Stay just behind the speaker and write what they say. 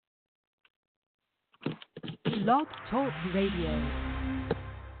Blog Talk Radio.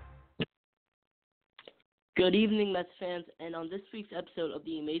 Good evening, Mets fans, and on this week's episode of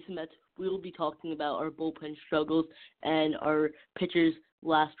the Amazing Mets, we will be talking about our bullpen struggles and our pitchers'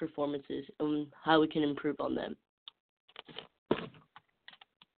 last performances and how we can improve on them.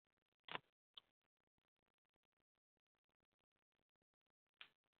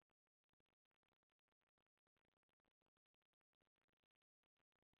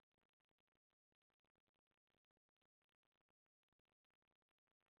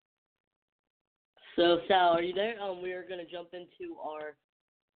 So, Sal, are you there? We are going to jump into our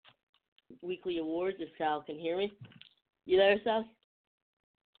weekly awards if Sal can hear me. You there, Sal?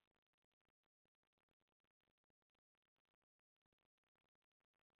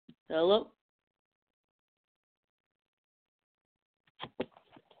 Hello?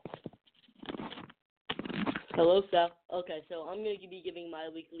 Hello, Sal. Okay, so I'm going to be giving my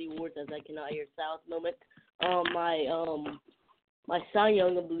weekly awards as I cannot hear Sal at the moment. My Cy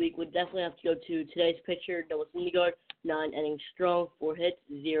Young of the week would definitely have to go to today's pitcher, Noah Syndergaard, 9 innings strong, 4 hits,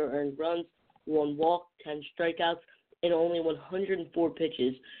 0 earned runs, 1 walk, 10 strikeouts, and only 104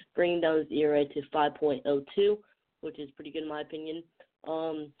 pitches, bringing down his ERA to 5.02, which is pretty good in my opinion.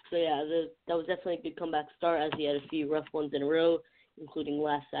 That was definitely a good comeback start as he had a few rough ones in a row, including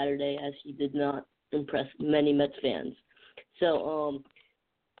last Saturday, as he did not impress many Mets fans. So,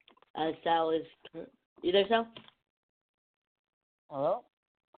 as Sal is, you there, Sal? Hello?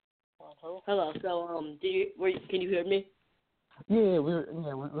 Hello. So, can you hear me? Yeah, I was.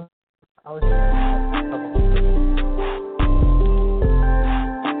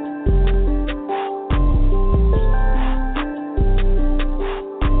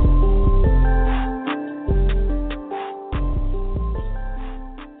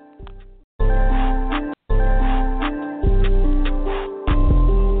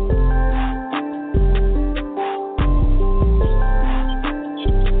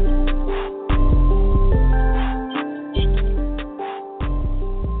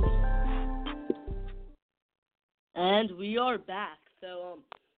 And we are back. So,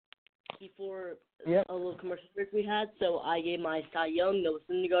 before a little commercial break we had, so I gave my Cy Young, Noah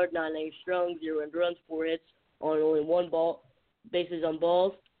Syndergaard, 9 innings strong, 0 earned runs, 4 hits on only 1 ball, bases on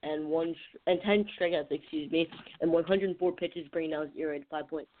balls, and 10 strikeouts, and 104 pitches, bringing down his ERA to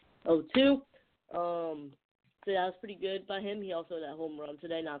 5.02. So that was pretty good by him. He also had that home run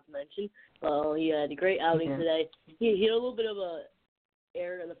today, not to mention. He had a great outing today. He had a little bit of a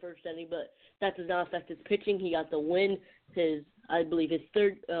error in the first inning, but that does not affect his pitching. He got the win. I believe his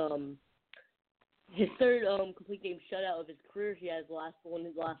third complete game shutout of his career. He has the last one in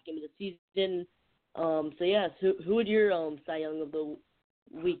his last game of the season. Who would your Cy Young of the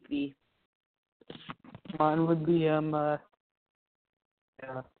week be? Mine would be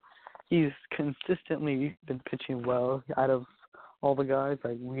he's consistently been pitching well out of all the guys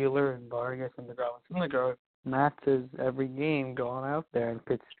like Wheeler and Vargas and DeGrom. Matz has every game gone out there and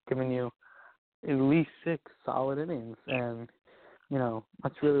pitched, giving you at least 6 solid innings, and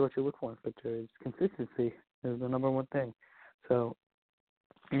that's really what you look for in a pitcher. Is consistency is the number one thing. So,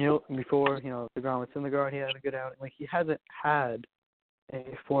 before DeGrom and Syndergaard, he had a good outing. Like, he hasn't had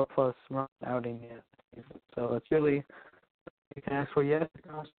a 4+ run outing yet. So it's really you can ask for good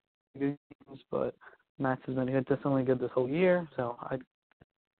games, but Matz has been consistently good this whole year. So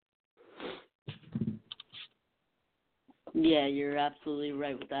Yeah, you're absolutely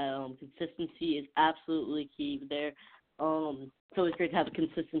right with that. Consistency is absolutely key there. It's always great to have a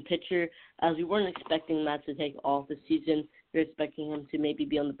consistent pitcher, as we weren't expecting Matt to take off this season. We were expecting him to maybe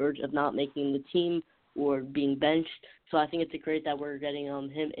be on the verge of not making the team or being benched. So I think it's great that we're getting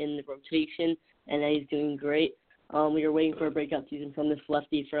him in the rotation and that he's doing great. We were waiting for a breakout season from this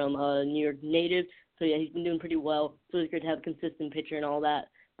lefty from New York native. So, yeah, he's been doing pretty well. So it's great to have a consistent pitcher and all that.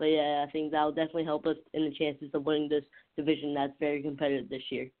 But, yeah, I think that will definitely help us in the chances of winning this division that's very competitive this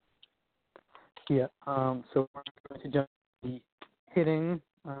year. Yeah. So we're going to jump to the hitting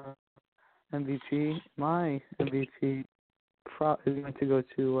MVP. My MVP is going to go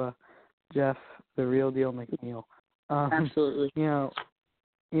to Jeff, the real deal McNeil. Absolutely.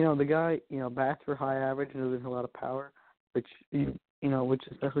 The guy, bats for high average and doesn't have a lot of power, which which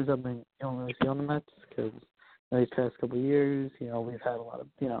is especially something you don't really see on the Mets because these past couple of years, we've had a lot of,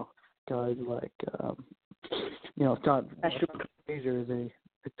 guys like, Scott Frazier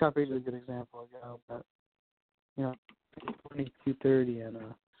Scott Frazier is a good example, but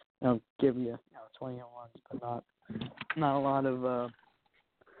 22-30 and give you 20 home runs, but not a lot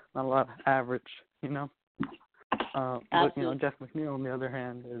of average, But Jeff McNeil on the other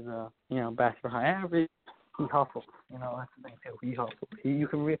hand is bats for high average. he hustles. That's the thing too. He hustles. You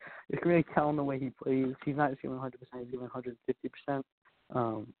can really tell in the way he plays. He's not just giving 100%. He's giving 150%.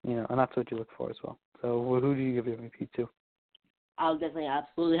 And that's what you look for as well. So who do you give your MVP to? I'll definitely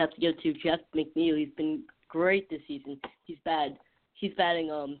absolutely have to give to Jeff McNeil. He's been great this season. He's batting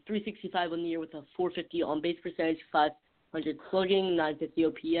 365 on the year with a 450 on base percentage, 500 slugging, 950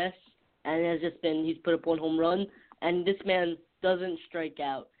 OPS, and he's put up 1 home run. And this man doesn't strike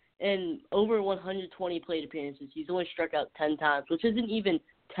out. In over 120 plate appearances, he's only struck out 10 times, which isn't even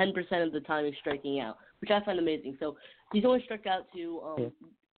 10% of the time he's striking out, which I find amazing. So he's only struck out to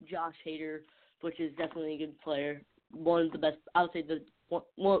Josh Hader, which is definitely a good player. One of the best, I would say the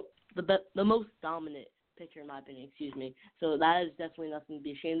most dominant pitcher in my opinion. Excuse me. So that is definitely nothing to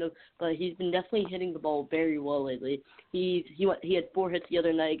be ashamed of. But he's been definitely hitting the ball very well lately. He had 4 hits the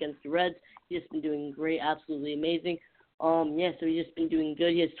other night against the Reds. He's just been doing great, absolutely amazing. So he's just been doing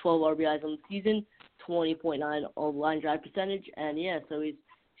good. He has 12 RBIs on the season, 20.9 on line drive percentage, and so he's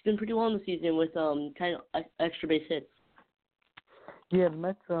been pretty well in the season with kind of extra base hits. Yeah, the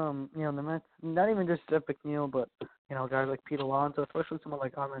Mets, the Mets, not even just Jeff McNeil, but, guys like Pete Alonso, especially someone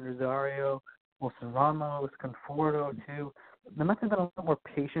like Amed Rosario, Wilson Ramos, Conforto, too. The Mets have been a lot more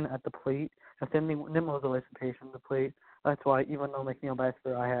patient at the plate. I think Nimmo's always patient at the plate. That's why, even though McNeil bats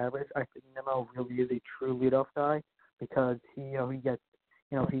for high average, I think Nimmo really is a true leadoff guy because he gets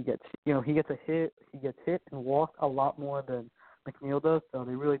a hit, and walks a lot more than McNeil does, so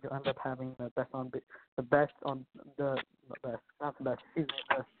they really do end up having the same on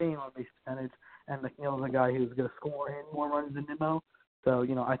base percentage. And McNeil is a guy who's going to score in more runs than Nimmo. So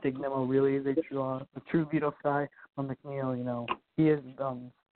I think Nimmo really is a true leadoff guy. On McNeil, he is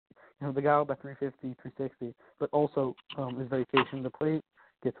the guy about 350, 360, but also is very patient at the plate.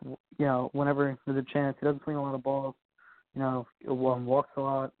 Gets whenever there's a chance, he doesn't swing a lot of balls. Walks a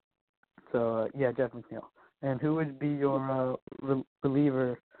lot. So Jeff McNeil. And who would be your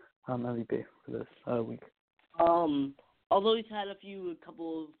reliever MVP for this week? Although he's had a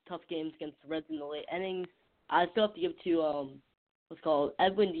couple of tough games against the Reds in the late innings, I still have to give to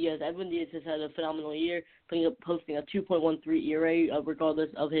Edwin Diaz. Edwin Diaz has had a phenomenal year, posting a 2.13 ERA, regardless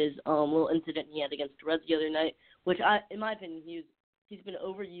of his little incident he had against the Reds the other night, which in my opinion, he's been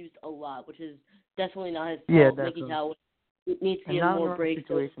overused a lot, which is definitely not his fault. Yeah, definitely. Mickey Callaway needs to get more breaks.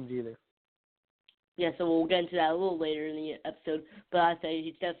 Situations either. Yeah, so we'll get into that a little later in the episode. But I say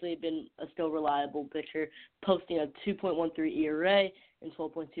he's definitely been a still reliable pitcher, posting a 2.13 ERA and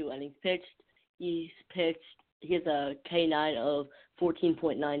 12.2 innings pitched. He has a K9 of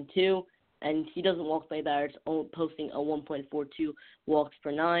 14.92, and he doesn't walk by batters, posting a 1.42 walks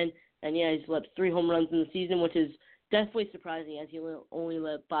per 9. And he's let 3 home runs in the season, which is definitely surprising, as he only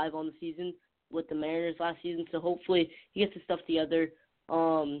let 5 on the season with the Mariners last season. So hopefully he gets his stuff together.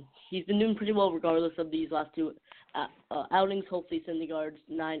 He's been doing pretty well regardless of these last 2 outings. Hopefully Syndergaard's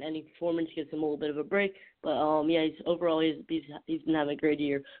 9-inning performance gives him a little bit of a break. But he's been having a great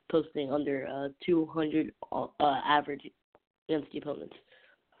year, posting under 200 average against the opponents.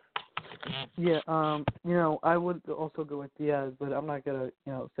 Yeah, I would also go with Diaz, but I'm not gonna,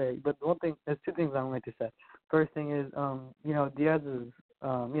 say. But there's 2 things I wanted to say. First thing is, Diaz is,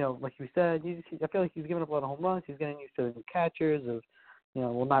 like you said, I feel like he's giving up a lot of home runs. He's getting used to the new catchers of,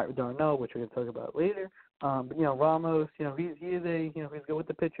 Matt Darno, which we're gonna talk about later. But Ramos, he's good with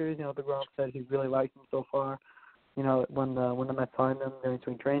the pitchers. The Grom said he really likes him so far. When the Mets signed him during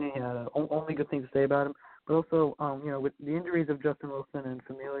spring training, he had only good things to say about him. But also, with the injuries of Justin Wilson and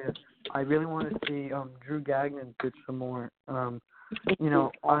Familia, I really want to see Drew Gagnon pitch some more. I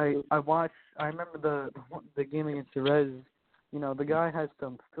remember the game against the Reds. The guy has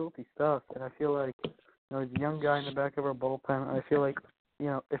some filthy stuff, and I feel like, he's a young guy in the back of our bullpen. I feel like,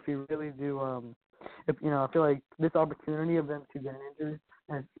 if we really do, I feel like this opportunity of them to get an injury,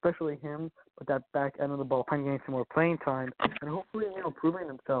 and especially him with that back end of the bullpen getting some more playing time, and hopefully, proving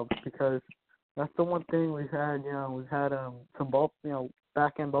themselves, because that's the one thing we've had. We've had some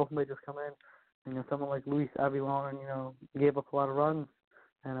back end bullpen players come in, and someone like Luis Avilan, gave up a lot of runs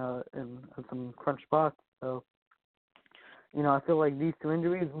and some crunch spots. So, I feel like these 2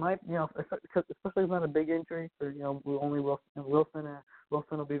 injuries might, especially if it's not a big injury, for only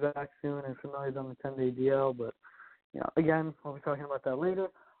Wilson will be back soon, and Familia's on the 10-day DL. But again, we'll be talking about that later.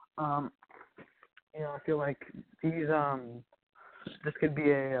 I feel like this could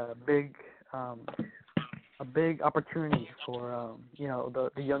be a big opportunity for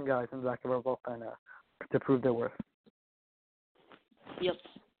the young guys in the back of our bullpen to prove their worth. Yep.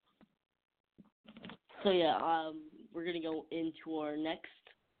 So we're gonna go into our next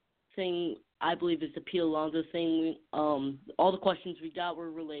thing. I believe is the Pete Alonso thing. All the questions we got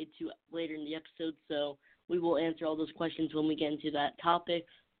were related to later in the episode, so we will answer all those questions when we get into that topic.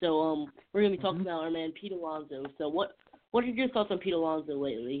 So we're going to be talking about our man Pete Alonso. So what are your thoughts on Pete Alonso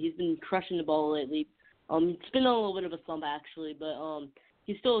lately? He's been crushing the ball lately. It's been on a little bit of a slump actually, but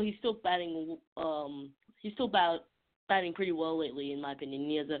he's still batting batting pretty well lately in my opinion.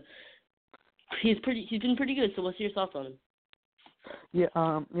 He's been pretty good. So what's your thoughts on him? Yeah,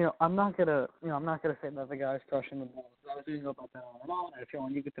 I'm not gonna say that the guy's crushing the ball. I was thinking about that on and on. If you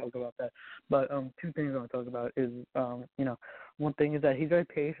want, you could talk about that. But two things I want to talk about is, one thing is that he's very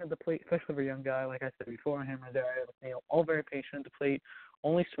patient at the plate, especially for a young guy. Like I said before, him and Dario, all very patient at the plate,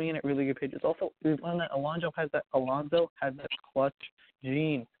 only swinging at really good pitches. Also, we've learned that Alonso has that clutch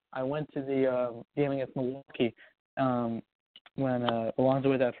gene. I went to the game against Milwaukee. When Alonso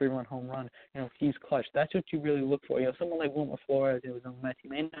with that 3-run home run, he's clutch. That's what you really look for. Someone like Wilmer Flores, it was on Mets. He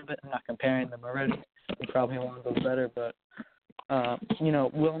may not have it. I'm not comparing them already. Probably Alonso's better, but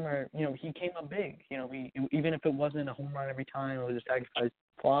Wilmer, he came up big. Even if it wasn't a home run every time, it was a sacrifice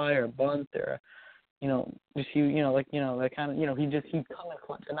fly or a bunt or, he come in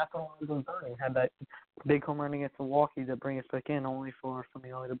clutch, and that's what Alonso's done. He had that big home run against Milwaukee to bring us back in, only for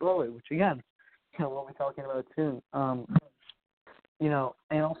Familia to blow it, which again, we'll be talking about soon.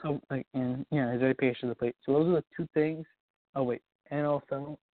 And also, he's very patient at the plate. So those are the two things. Oh, wait. And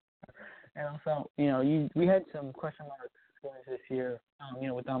also, we had some question marks this year,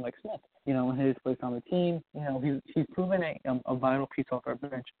 with Dominic Smith, when his place on the team. He's proven a vital piece off our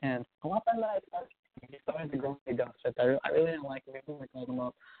bench, and a lot better than I expected. He started to grow me down. I really didn't like him. I called him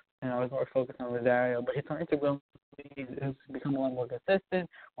up, and I was more focused on Rosario, but he's starting to grow. He's become a lot more consistent,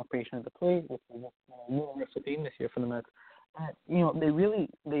 more patient at the plate, which is a universal theme this year for the Mets.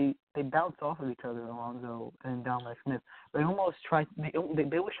 They bounce off of each other, Alonso and Dominic Smith. They almost try. They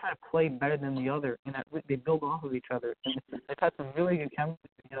always try to play better than the other, and they build off of each other. And they've had some really good chemistry.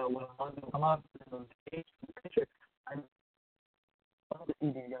 When Alonso come up, pitcher, I love to see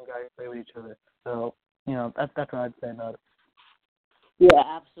these young guys play with each other. So that's what I'd say about it. Yeah,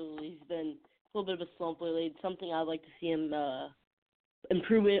 absolutely. He's been a little bit of a slump lately. It's something I'd like to see him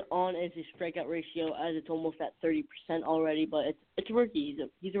improve it on is his strikeout ratio, as it's almost at 30% already. But it's a rookie.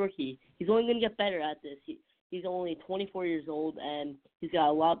 He's a rookie. He's only going to get better at this. He's only 24 years old, and he's got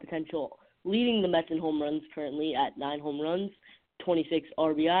a lot of potential. Leading the Mets in home runs currently at 9 home runs, 26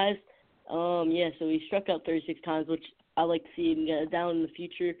 RBIs. So he struck out 36 times, which I like to see him get down in the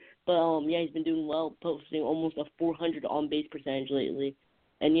future. But he's been doing well, posting almost a 400 on base percentage lately.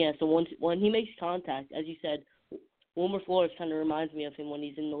 And so when he makes contact, as you said, Wilmer Flores kind of reminds me of him when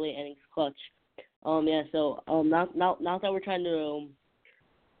he's in the late innings clutch. Not that we're trying to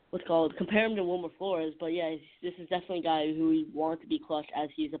compare him to Wilmer Flores, but this is definitely a guy who we want to be clutch, as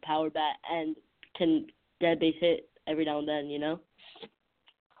he's a power bat and can dead base hit every now and then. Yeah,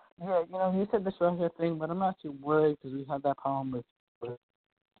 you said the strikeout thing, but I'm not too worried because we had that problem with.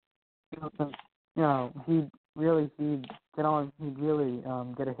 He'd really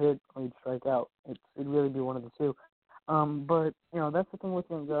get a hit or he'd strike out. It'd really be one of the two. But that's the thing with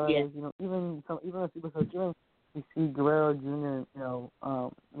young guys. Yeah. Even we see Guerrero Jr.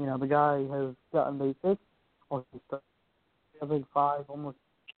 The guy has gotten base hits, or he's having 5 almost.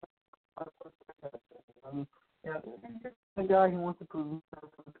 The guy who wants to prove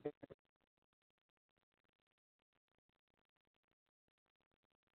himself.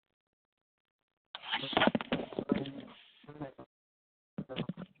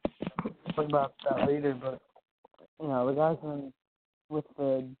 Talk about that later, but the guys with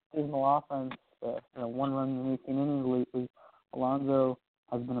the dismal offense, 1 run in 18 innings lately, Alonso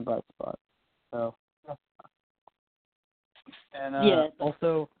has been a bright spot. So, and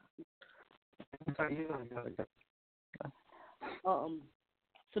also,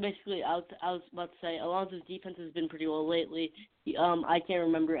 so basically, I was about to say Alonso's defense has been pretty well lately. I can't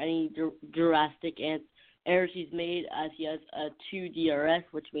remember any drastic errors he's made, as he has a 2 DRS,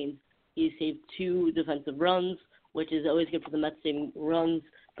 which means he's saved 2 defensive runs, which is always good for the Mets, saving runs.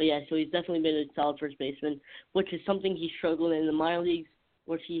 But so he's definitely been a solid first baseman, which is something he struggled in the minor leagues,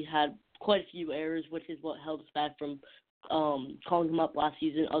 which he had quite a few errors, which is what held us back from calling him up last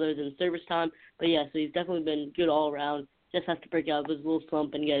season, other than service time. But so he's definitely been good all around. Just has to break out of his little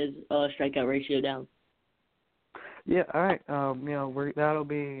slump and get his strikeout ratio down. Yeah, all right. That'll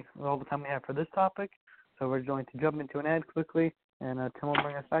be all the time we have for this topic. So we're going to jump into an ad quickly, and Tim will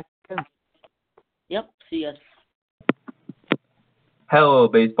bring us back in. Yep, see you. Hello,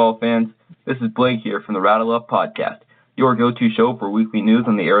 baseball fans. This is Blake here from the Rattle Up Podcast, your go-to show for weekly news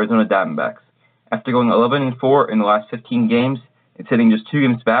on the Arizona Diamondbacks. After going 11-4 in the last 15 games and sitting just 2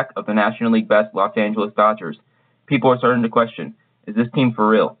 games back of the National League best Los Angeles Dodgers, people are starting to question, is this team for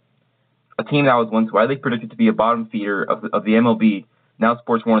real? A team that was once widely predicted to be a bottom feeder of the MLB now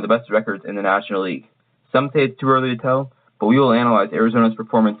sports one of the best records in the National League. Some say it's too early to tell, but we will analyze Arizona's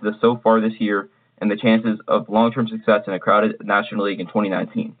performance so far this year and the chances of long-term success in a crowded National League in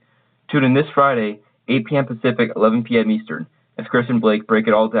 2019. Tune in this Friday, 8 p.m. Pacific, 11 p.m. Eastern, as Chris and Blake break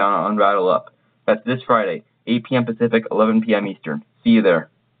it all down on Rattle Up. That's this Friday, 8 p.m. Pacific, 11 p.m. Eastern. See you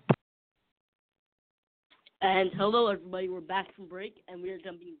there. And hello, everybody. We're back from break, and we are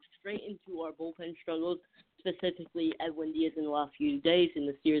jumping straight into our bullpen struggles, specifically Edwin Diaz in the last few days in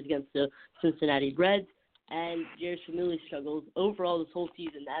the series against the Cincinnati Reds, and Jeurys Familia struggles overall this whole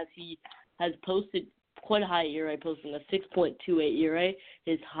season, as he has posted quite a high ERA, posting a 6.28 ERA,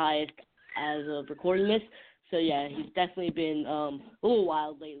 his highest as of recording this. So, yeah, he's definitely been a little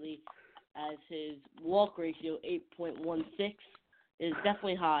wild lately, as his walk ratio, 8.16, is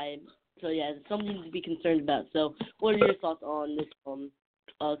definitely high. So, yeah, it's something to be concerned about. So, what are your thoughts on this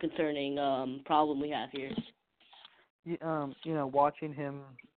concerning problem we have here? Watching him,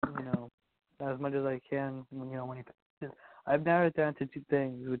 as much as I can, when he pitches, I've narrowed it down to two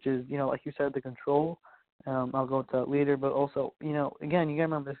things, which is, like you said, the control. I'll go into that later, but also, again, you got to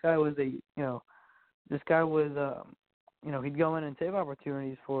remember, he'd go in and save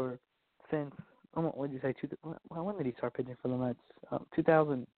opportunities since, what did you say, when did he start pitching for the Mets?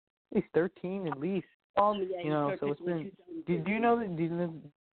 2013 at least. Yeah, so it's been. Do you know that?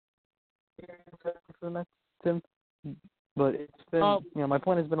 For the Mets, Tim? But it's been. My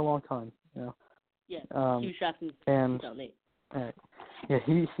point has been a long time. Yeah. Hugh Shafton. And. Yeah,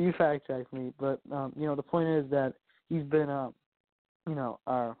 he fact checked me, but the point is that he's been our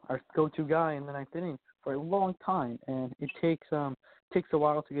go-to guy in the ninth inning for a long time, and it takes a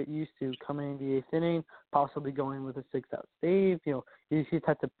while to get used to coming in the eighth inning, possibly going with a 6-out save. He's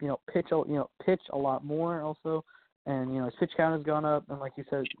had to pitch a lot more also, and his pitch count has gone up, and like you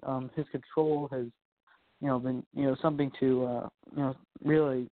said, his control has been something to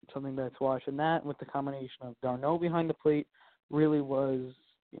really something that's watched, and that with the combination of d'Arnaud behind the plate really was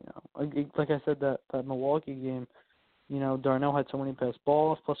like I said that Milwaukee game. d'Arnaud had so many passed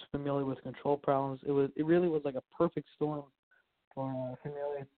balls, plus Familia with control problems. It really was like a perfect storm for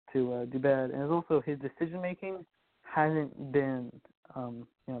Familia to do bad, and also his decision making hasn't been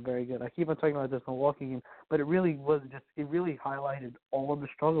very good. I keep on talking about this Milwaukee game, but it really highlighted all of the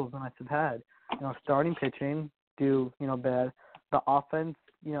struggles the Mets have had. Starting pitching do bad, the offense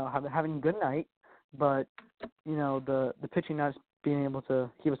having a good night, but the pitching not being able to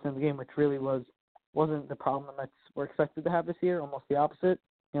keep us in the game, which really wasn't the problem the Mets were expected to have this year. Almost the opposite.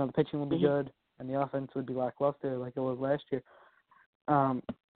 The pitching would be good and the offense would be lackluster like it was last year.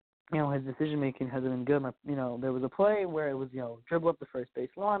 His decision making hasn't been good. There was a play where it was dribble up the first base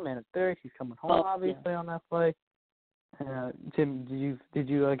line, man at third. He's coming home obviously on that play. Tim, did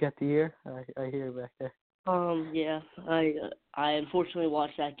you get the ear? I hear you back there. Yeah, I unfortunately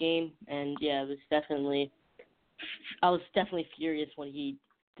watched that game, and yeah, I was definitely furious when he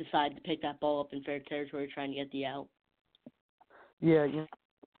decided to pick that ball up in fair territory trying to get the out. Yeah,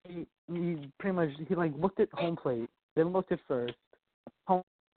 he pretty much looked at home plate, then looked at first, home,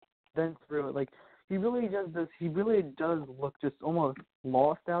 then threw it. He really does this. He really does look just almost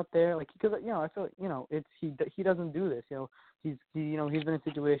lost out there. Because I feel he doesn't do this. He's been in a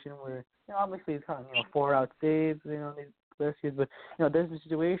situation where obviously he's kind of 4-out saves these last years, but there's been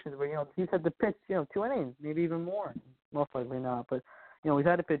situations where he's had to pitch 2 innings, maybe even more. Most likely not, but he's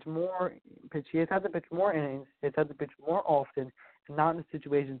had to pitch more. He has had to pitch more innings. He's had to pitch more often, and not in the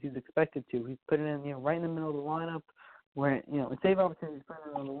situations he's expected to. He's put it in right in the middle of the lineup. Where in save opportunities, put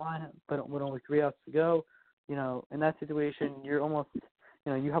it on the lineup, but with only 3 outs to go, in that situation, you're almost,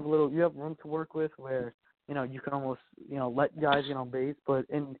 you have room to work with where, you can almost, let guys get on base, but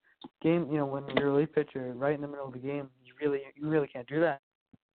in game, when you're a relief pitcher right in the middle of the game, you really can't do that.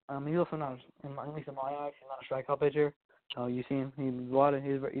 He's also not, at least in my eyes, he's not a strikeout pitcher. You see him,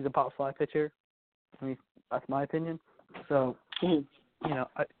 he's a pop fly pitcher. That's my opinion. So,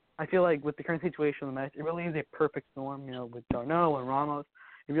 I feel like with the current situation of the Mets, it really is a perfect storm, with d'Arnaud and Ramos.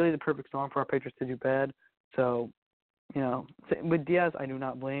 It really is a perfect storm for our pitchers to do bad. So, with Diaz, I do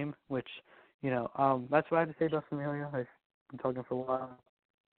not blame, which, that's what I have to say about Familia. I've been talking for a while.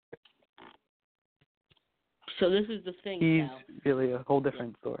 So this is the thing, Sal. He's really a whole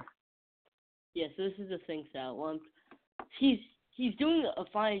different story. Yeah, so this is the thing, Sal. He's doing a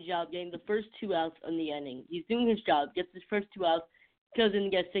fine job getting the first 2 outs in the inning. He's doing his job, gets his first 2 outs, goes in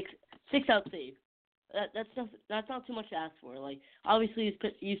and gets 6-out save. That's not too much to ask for. Obviously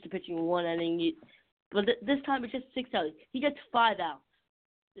he's used to pitching 1 inning, but this time it's just 6 outs. He gets 5 outs.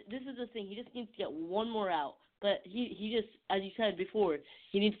 This is the thing. He just needs to get 1 more out But he just, as you said before,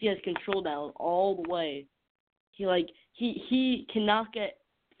 he needs to get his control down all the way. He cannot get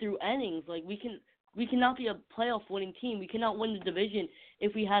through innings. Like we cannot be a playoff winning team. We cannot win the division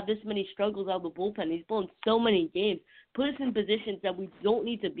if we have this many struggles out of the bullpen. He's blown so many games, put us in positions that we don't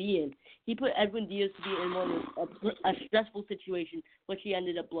need to be in. He put Edwin Diaz to be in a stressful situation, which he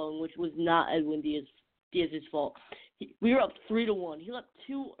ended up blowing, which was not Edwin Diaz's fault. We were up 3-1. He left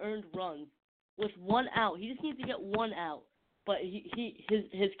 2 earned runs with 1 out. He just needs to get 1 out. But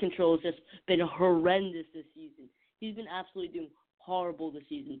his control has just been horrendous this season. He's been absolutely doing horrible this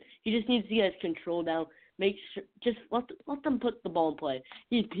season. He just needs to get his control down. Make sure, just let them put the ball in play.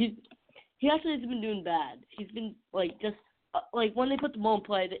 He actually hasn't been doing bad. He's been like when they put the ball in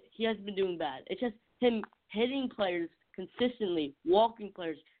play, he hasn't been doing bad. It's just him hitting players consistently, walking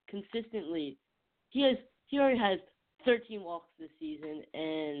players consistently. He already has 13 walks this season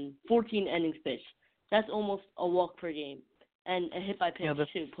and 14 innings pitched. That's almost a walk per game. And a hit by pitch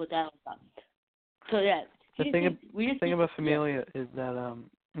too. Put that on top. So yeah, the thing about Familia is that I'm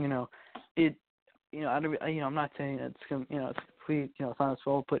not saying it's it's complete it's not his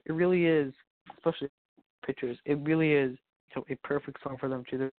fault, but it really is, especially pitchers. It really is a perfect song for them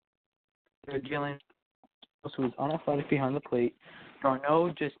too. They're dealing who's unathletic behind the plate.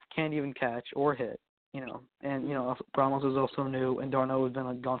 Darno just can't even catch or hit. And Ramos is also new, and Darno has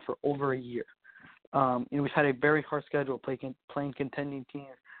been gone for over a year. We've had a very hard schedule playing contending teams.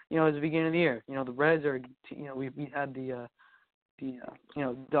 At the beginning of the year, the Reds are, we had the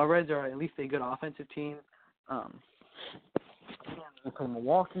Reds are at least a good offensive team. We played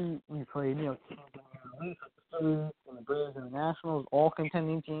Milwaukee. We played, teams in the Phillies and the Braves and the Nationals, all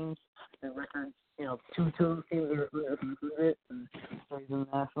contending teams. Their records, 2-2 teams are it, and Braves and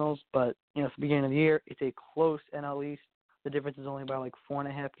the Nationals. But at the beginning of the year, it's a close NL East. The difference is only about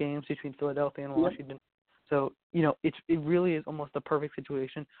 4.5 games between Philadelphia and Washington. So, it really is almost the perfect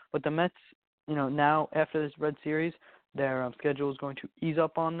situation. But the Mets, now after this Red Series, their schedule is going to ease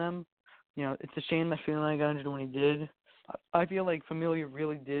up on them. It's a shame that Familia got injured when he did. I feel like Familia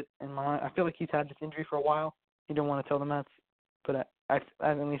really did. I feel like he's had this injury for a while. He didn't want to tell the Mets, but at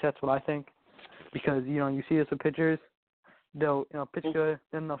least that's what I think. Because, you see this with pitchers. They'll pitch good,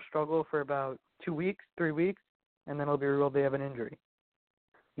 then they'll struggle for about 2 weeks, 3 weeks, and then it'll be real they have an injury.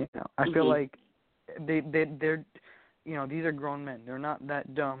 I feel like they're these are grown men. They're not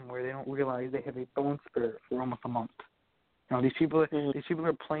that dumb where they don't realize they have a bone spur for almost a month. These people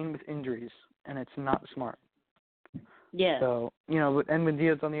are playing with injuries, and it's not smart. Yeah. So, with Edwin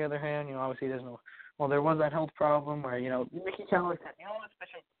Diaz on the other hand, obviously there's no. Well, there was that health problem where Mickey Callaway said, let's pitch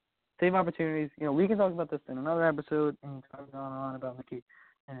him. Save opportunities. We can talk about this in another episode and talk on about Mickey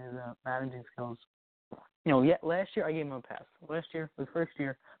and his managing skills. Last year I gave him a pass. Last year was the first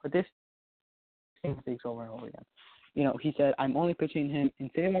year, but this same mistakes over and over again. He said, I'm only pitching him in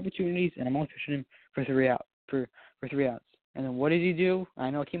save opportunities, and I'm only pitching him for 3 outs. And then what did he do?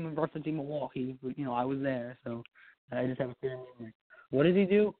 I know it came in reference to Milwaukee. I was there, so I just have a clear memory. What does he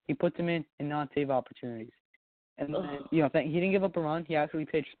do? He puts him in non-save opportunities. And then, he didn't give up a run. He actually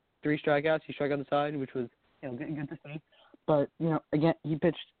pitched 3 strikeouts. He struck out the side, which was, good to see. But, again, he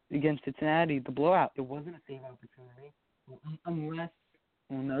pitched against Cincinnati, the blowout. It wasn't a save opportunity. Unless,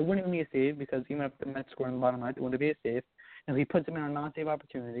 it wouldn't even be a save because even if the Mets score in the bottom right, it wouldn't be a save. And he puts him in a non-save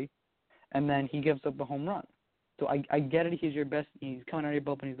opportunity, and then he gives up a home run. So I get it. He's your best. He's coming out of your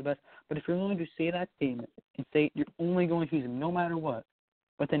bullpen. He's the best. But if you're going to say that statement and say you're only going to use him no matter what,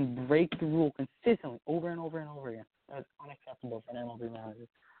 but then break the rule consistently over and over and over again, that's unacceptable for an MLB manager.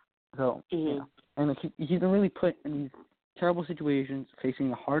 So, and he's been really put in these terrible situations,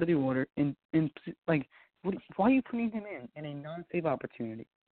 facing the heart of the order. Why are you putting him in a non-save opportunity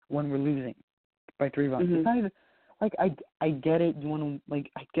when we're losing by 3 runs? It's not even, I get it. You want to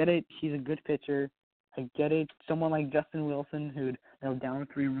I get it. He's a good pitcher. I get it. Someone like Justin Wilson, who'd down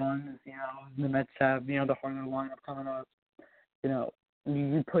 3 runs. The Mets have the harder lineup coming up.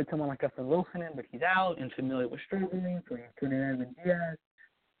 You put someone like Justin Wilson in, but he's out, and Familia was struggling, so you put in Edwin Diaz.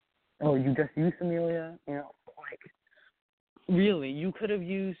 Oh, you just used Familia. Really, you could have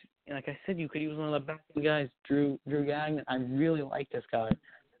used, like I said, you could use one of the best guys, Drew Gagnon. I really like this guy.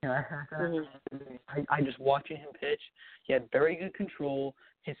 I just watching him pitch. He had very good control.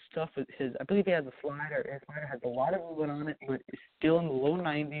 His stuff, I believe he has a slider. His slider has a lot of movement on it, but it's still in the low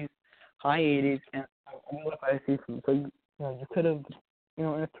 90s, high 80s. And I don't know if I see from. So you could have, in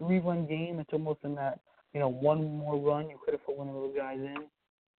a 3-run game, it's almost in that, one more run, you could have put one of those guys in.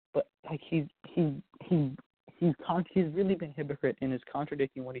 But he's really been hypocrite and is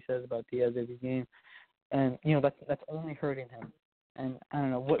contradicting what he says about Diaz every game, and that's only hurting him. And I don't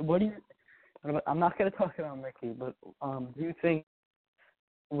know what do you. I'm not going to talk about Mickey, but do you think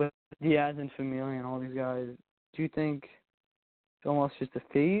with Diaz and Familia and all these guys, do you think it's almost just a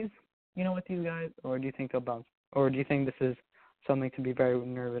phase, with these guys, or do you think they'll bounce? Or do you think this is something to be very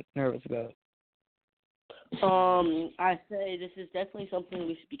nervous about? I say this is definitely something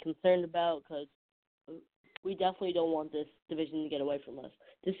we should be concerned about because we definitely don't want this division to get away from us.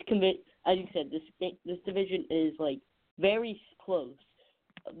 As you said, this division is very close.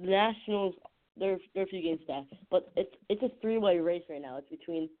 The Nationals, they're a few games back, but it's a three-way race right now. It's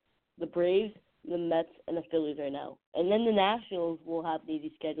between the Braves, the Mets, and the Phillies right now. And then the Nationals will have an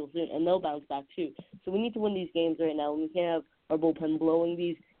easy schedule soon, and they'll bounce back too. So we need to win these games right now. We can't have our bullpen blowing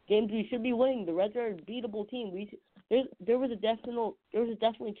these games we should be winning. The Reds are a beatable team. There was a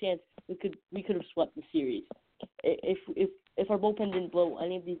definitely chance we could have swept the series. If our bullpen didn't blow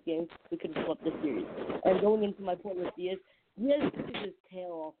any of these games, we could have swept the series. And going into my point with Diaz pitches his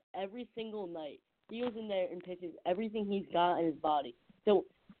tail off every single night. He goes in there and pitches everything he's got in his body. So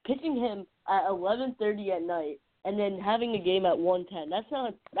pitching him at 11:30 at night and then having a game at 1:10,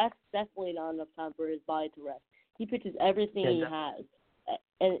 that's definitely not enough time for his body to rest. He pitches everything he has.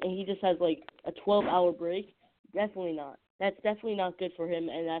 And he just has a 12-hour break. Definitely not. That's definitely not good for him,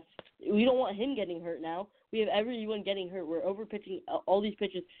 and we don't want him getting hurt now. We have everyone getting hurt. We're overpitching all these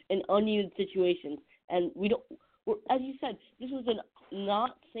pitches in uneven situations, and as you said, this was it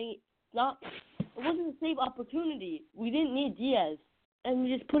wasn't a safe opportunity. We didn't need Diaz, and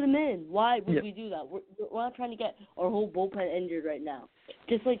we just put him in. Why would we do that? We're not trying to get our whole bullpen injured right now.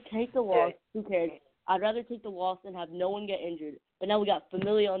 Just take the loss. Who cares? I'd rather take the loss than have no one get injured. But now we got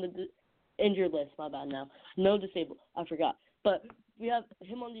Familia on the injured list. My bad now. No disabled. I forgot. But we have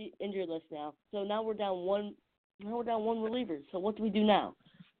him on the injured list now. So now we're down one. Now we're down one reliever. So what do we do now?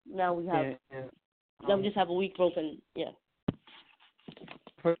 Now we have. Now we just have a weak bullpen. Yeah.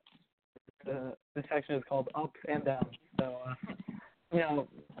 This section is called Up and Down. So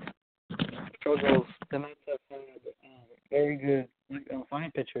struggles. The Mets have very good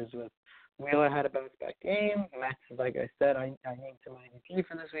fine pitchers with. Wheeler had a bounce-back game. Mets, like I said, I named him MVP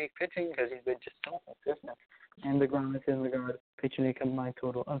for this week pitching because he's been just so consistent. And DeGrom is in regard pitching a combined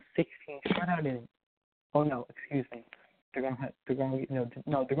total of 16 shutout innings. Oh, no, excuse me. DeGrom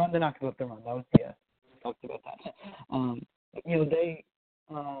did not give up the run. That was we talked about that. I'm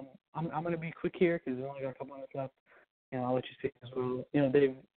going to be quick here because we've only got a couple minutes left. I'll let you see as well.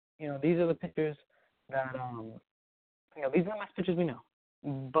 These are the pitchers that, these are the Mets pitchers we know.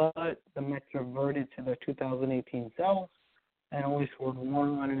 But the Mets reverted to their 2018 selves and only scored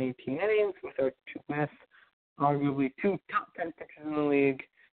 1 run in 18 innings with our two best, arguably two top 10 pitchers in the league.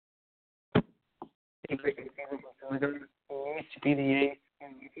 He needs to be the ace.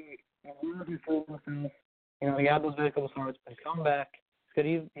 He had those very couple starts, but he's come back.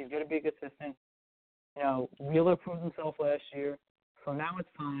 He's going to be consistent. Wheeler proved himself last year, so now it's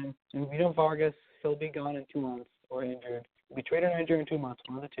time. And if we don't Vargas, he'll be gone in 2 months or injured. We traded an injury in 2 months,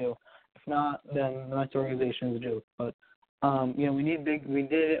 one of the two. If not, then the Mets organization is a joke. But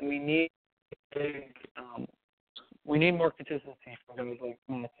we need more consistency from guys like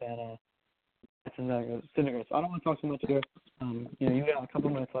Mets and Syndergaard. So I don't want to talk too much here. You got a couple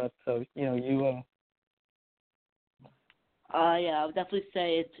minutes left, so you. I would definitely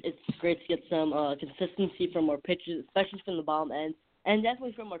say it's great to get some consistency from our pitchers, especially from the bottom end, and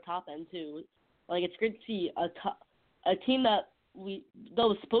definitely from our top end too. It's great to see a team that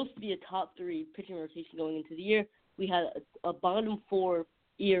was supposed to be a top 3 pitching rotation going into the year. We had a bottom 4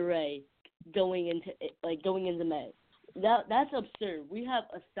 ERA going into May. That's absurd. We have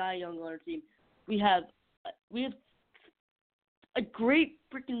a Cy Young on our team. We have a great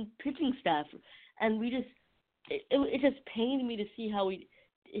freaking pitching staff, and it just pained me to see how it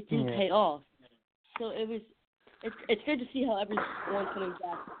didn't pay off. So it's good to see how everyone's coming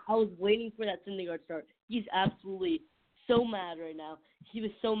back. I was waiting for that Syndergaard start. He's absolutely so mad right now. He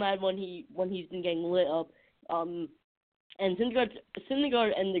was so mad when he's been getting lit up. And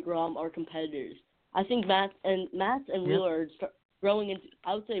Syndergaard and DeGrom are competitors. I think Matz and Wheeler are growing into.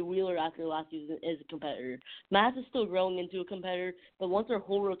 I would say Wheeler after last season is a competitor. Matz is still growing into a competitor, but once our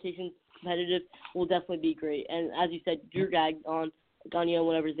whole rotation's competitive, we'll definitely be great. And as you said, Drew Gagnon,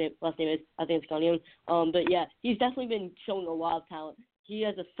 whatever his last name is, I think it's Gagnon. But yeah, he's definitely been showing a lot of talent. He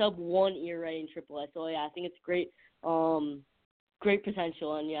has a sub-1 ERA in AAA, so yeah, I think it's great. Great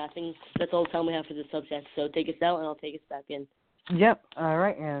potential, and yeah, I think that's all the time we have for this subject. So take us out, and I'll take us back in. Yep. All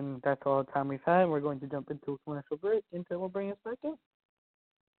right, and that's all the time we've had. We're going to jump into a commercial break until we'll bring us back in.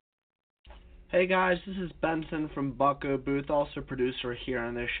 Hey guys, this is Benson from Bucko Booth, also producer here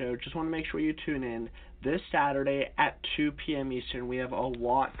on this show. Just want to make sure you tune in this Saturday at 2 p.m. Eastern. We have a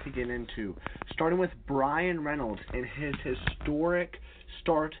lot to get into, starting with Bryan Reynolds and his historic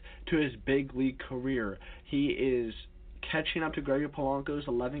start to his big league career. He is catching up to Gregor Polanco's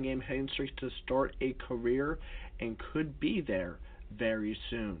 11-game hitting streak to start a career and could be there very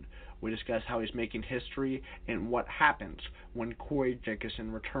soon. We discuss how he's making history and what happens when Corey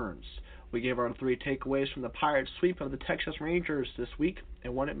Dickerson returns. We gave our 3 takeaways from the Pirates' sweep of the Texas Rangers this week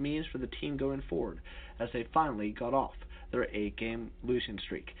and what it means for the team going forward as they finally got off their 8-game losing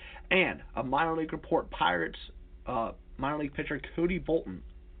streak. And a minor league report, Pirates minor league pitcher Cody Bolton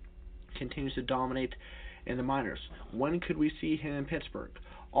continues to dominate in the minors. When could we see him in Pittsburgh?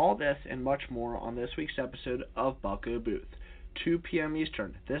 All this and much more on this week's episode of Bucko Booth. 2 p.m.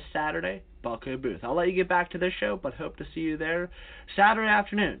 Eastern this Saturday, Bucko Booth. I'll let you get back to this show, but hope to see you there Saturday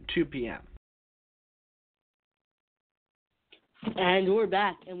afternoon, 2 p.m. And we're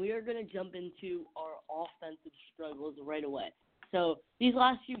back, and we are going to jump into our offensive struggles right away. So these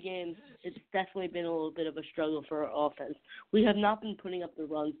last few games, it's definitely been a little bit of a struggle for our offense. We have not been putting up the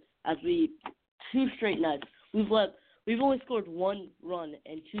runs as 2 straight nights. We've only scored 1 run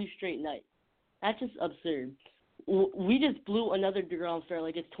in 2 straight nights. That's just absurd. We just blew another DeGrom start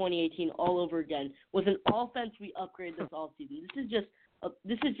like it's 2018 all over again with an offense we upgraded this offseason.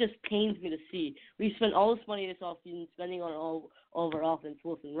 This just pains me to see. We spent all this money this offseason spending on all of our offense.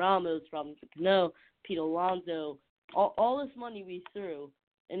 Wilson Ramos, Robinson Cano, Pete Alonso, all this money we threw,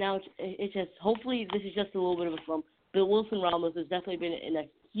 and now it's just hopefully this is just a little bit of a slump. But Wilson Ramos has definitely been in a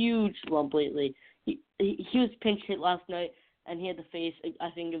huge slump lately. He was pinch hit last night, and he had to face,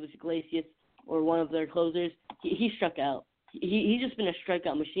 I think it was Iglesias or one of their closers. He struck out. He's just been a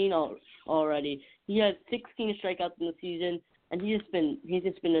strikeout machine already. He has 16 strikeouts in the season, and he's just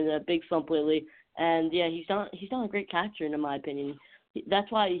been in a big slump lately. And yeah, he's not a great catcher in my opinion.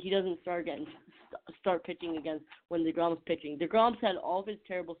 That's why he doesn't start pitching against when DeGrom's pitching. DeGrom's had all of his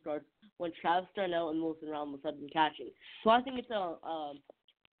terrible starts when Travis Darnell and Wilson Ramos have been catching. So I think it's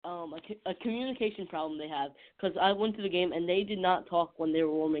a communication problem they have, because I went to the game and they did not talk when they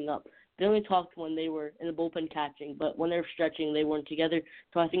were warming up. They only talked when they were in the bullpen catching, but when they were stretching, they weren't together.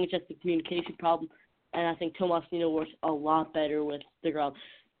 So I think it's just a communication problem, and I think Tomas Nido works a lot better with DeGrom.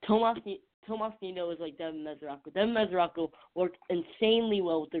 Tomas Nido is like Devin Mesoraco. Devin Mesoraco worked insanely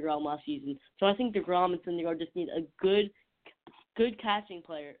well with DeGrom last season. So I think DeGrom and Syndergaard just need a good catching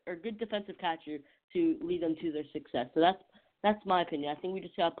player or good defensive catcher to lead them to their success. So that's my opinion. I think we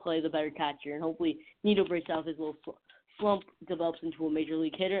just got to play the better catcher, and hopefully Nido breaks out his little slump, develops into a major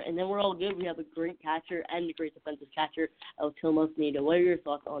league hitter, and then we're all good. We have a great catcher and a great defensive catcher, Tomas Nido. What are your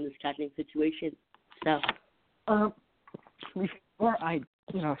thoughts on this catching situation? Before I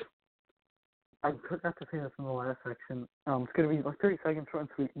forgot to say this in the last section. It's going to be like 30 seconds short and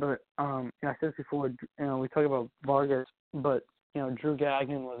sweet, but I said this before. We talk about Vargas, but Drew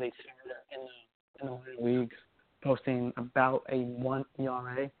Gagnon was a starter in the minor leagues, posting about a 1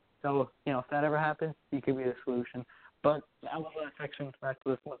 ERA. So if that ever happens, he could be the solution. But that was the last section. Back to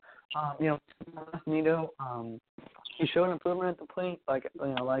this one. Nido, he showed an improvement at the plate. Like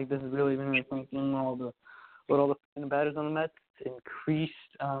this is really been something all the batters on the Mets increased.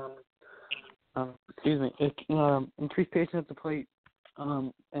 Increased patience at the plate.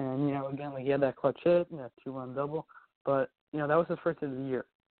 And again, he had that clutch hit, 2-run double. But that was his first of the year,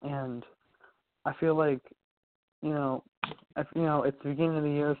 and I feel like it's the beginning of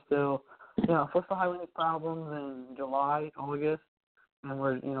the year still. First of all, having these problems in July, August, and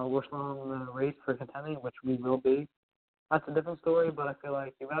we're still in the race for contending, which we will be. That's a different story, but I feel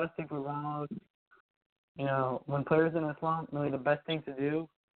like you got to stick with Ramos. When players in a slump, really the best thing to do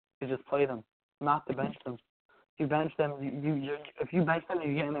is just play them, not to bench them. If you bench them, if you bench them,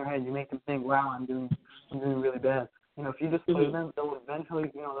 you get in their head, you make them think, wow, I'm doing really bad. If you just play them, they'll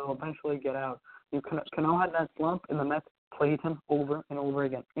eventually get out. Cano had that slump, and the Mets played him over and over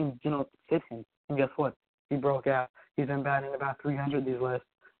again, and sit him. And guess what? He broke out. He's been batting about 300 these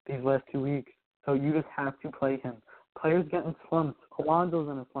last 2 weeks. So you just have to play him. Players get in slumps. Alonso's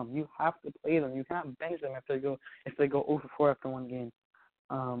in a slump. You have to play them. You can't bench them if they go 0-4 after one game.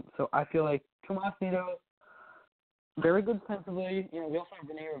 So I feel like Tomas Nido, very good defensively. We also have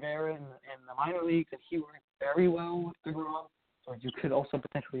Rene Rivera in the minor leagues, and he worked very well with DeGrom. So you could also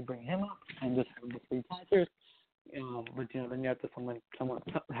potentially bring him up and just have the 3 catchers. But then you have to someone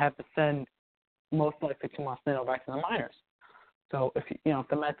have to send most likely Tomas Nido back to the minors. So if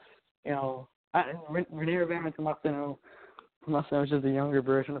the Mets, Rene Rivera and Tomas Nido is just a younger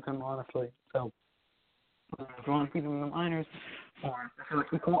version of him, honestly. So if you want to keep him in the minors, Or I feel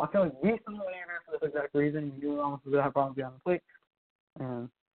like we saw Verlander for this exact reason. We knew Ramos was going to have problems behind the plate. And,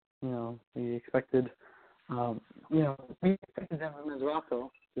 we expected, Devin Mesoraco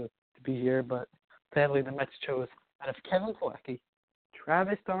to be here, but sadly the Mets chose out of Kevin Plawecki,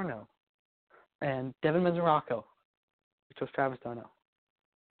 Travis d'Arnaud, and Devin Mesoraco. We chose Travis d'Arnaud.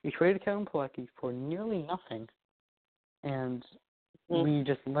 We traded Kevin Plawecki for nearly nothing, and we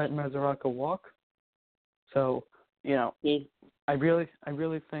just let Mesoraco walk. So, I really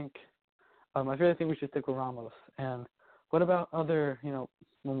think we should stick with Ramos. And what about other,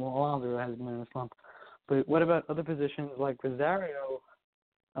 Alonso has been in a slump, but what about other positions like Rosario?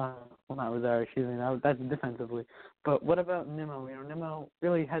 Not Rosario, excuse me. That's defensively. But what about Nimmo? Nimmo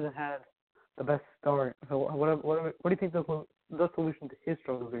really hasn't had the best start. So what do you think the solution to his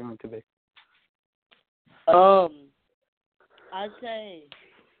struggles are going to be? I'd say,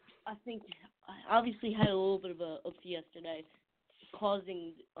 I think obviously had a little bit of a oopsie yesterday,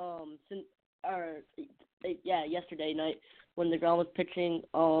 causing yesterday night when DeGrom was pitching.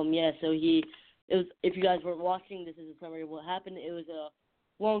 So it was. If you guys weren't watching, this is a summary of what happened. It was a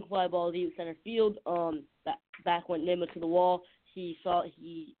long fly ball deep center field. Back went Nimmo to the wall. He thought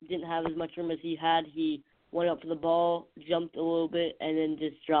he didn't have as much room as he had. He went up for the ball, jumped a little bit, and then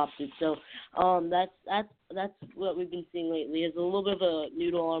just dropped it. So that's what we've been seeing lately. He has a little bit of a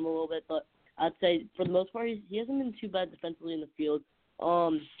noodle arm a little bit, but I'd say for the most part he hasn't been too bad defensively in the field.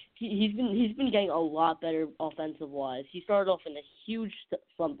 He's been getting a lot better offensive wise. He started off in a huge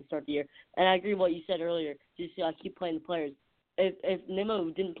slump to start the year, and I agree with what you said earlier. Just keep playing the players. If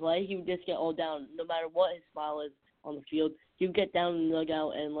Nimmo didn't play, he would just get all down. No matter what his style is on the field, he would get down in the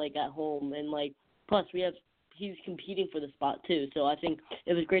dugout and at home and plus he's competing for the spot too. So I think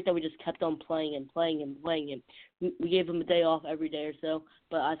it was great that we just kept on playing him. We gave him a day off every day or so,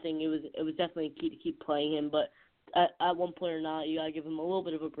 but I think it was definitely key to keep playing him. But at one point or not, you gotta give him a little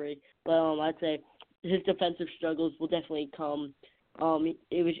bit of a break. But I'd say his defensive struggles will definitely come.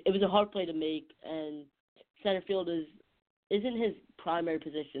 It was a hard play to make, and center field isn't his primary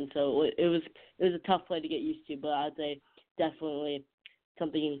position, so it was a tough play to get used to. But I'd say definitely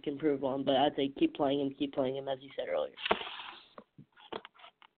something he can improve on. But I'd say keep playing him, as you said earlier.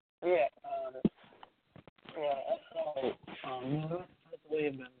 That's the way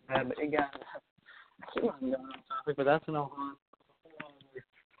it's been bad. But again, I keep on going on topic, but that's an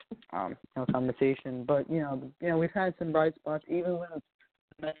conversation. But we've had some bright spots, even when the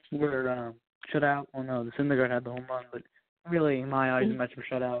Mets were shut out. Well, no, the Syndergaard had the home run, but really, in my eyes, the Mets were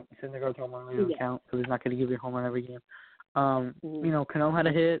shut out. Syndergaard's home run really doesn't count because he's not going to give you a home run every game. Cano had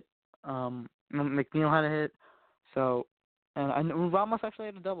a hit. McNeil had a hit. So, and I know Ramos actually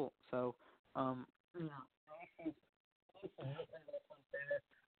had a double. So,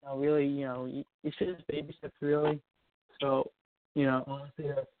 really, it's just baby steps, really. So, honestly,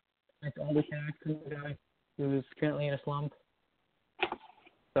 that's all we can ask from the guy who's currently in a slump.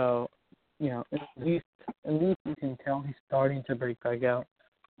 So, at least you can tell he's starting to break back out.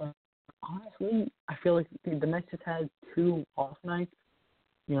 Honestly, I feel like the Mets just had 2 off nights.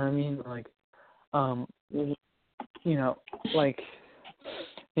 You know what I mean?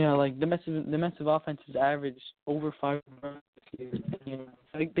 The Mets of offense has averaged over 5 runs this year.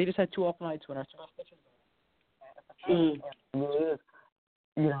 They just had 2 off nights when our best pitchers.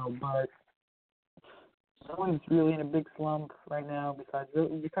 But no one's really in a big slump right now besides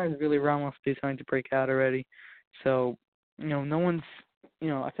really Ramos is starting to break out already. So, no one's,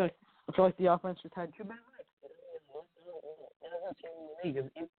 I feel like the offense just had 2 bad nights.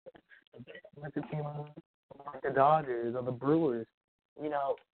 The team like the Dodgers or the Brewers,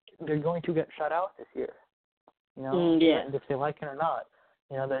 they're going to get shut out this year. If they like it or not.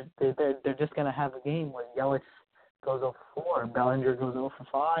 They're just going to have a game where Yelich goes 0 for 4, Bellinger goes 0 for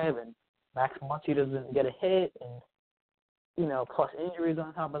 5, and Max Muncy doesn't get a hit, and plus injuries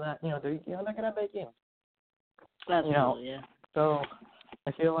on top of that. They're going to have bad games. Absolutely, So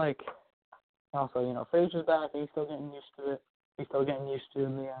I feel like also Frazier's back. He's still getting used to it. He's still getting used to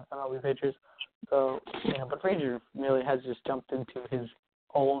the MLB pitchers. So but Frazier really has just jumped into his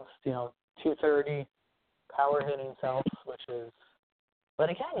old 230 power hitting self, which is. But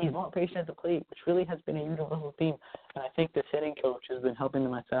again, he's more patient at the plate, which really has been a universal theme. And I think this hitting coach has been helping the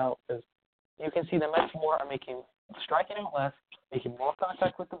Mets out because you can see the Mets more are striking out less, making more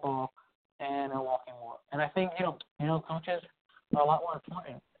contact with the ball, and are walking more. And I think coaches are a lot more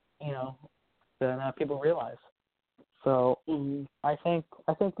important, than people realize. So I think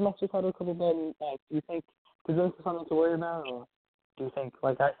the Mets just had a couple bad nights. Do you think is this something to worry about, or do you think,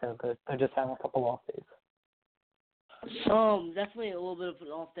 like I said, that they're just having a couple off days? Definitely a little bit of an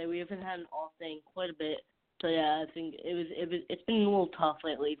off day. We haven't had an off day in quite a bit. So yeah, I think it's been a little tough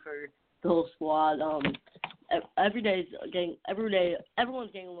lately for the whole squad. Everyone's getting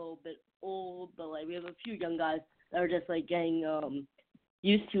a little bit old, but like we have a few young guys that are just like getting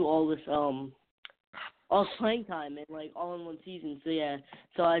used to all this all playing time and like all in one season. So yeah,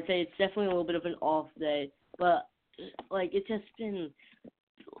 so I'd say it's definitely a little bit of an off day, but like it's just been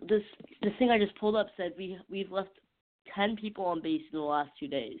this thing I just pulled up said we've left 10 people on base in the last 2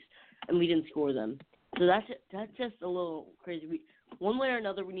 days and we didn't score them. So that's just a little crazy. One way or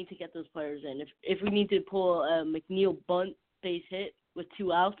another, we need to get those players in. If we need to pull a McNeil bunt base hit with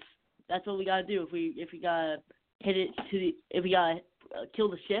 2 outs, that's what we gotta do. If we gotta hit it if we gotta kill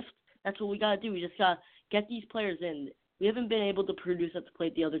the shift, that's what we gotta do. We just gotta get these players in. We haven't been able to produce at the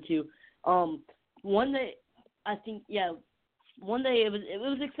plate the other two. One day, I think one day it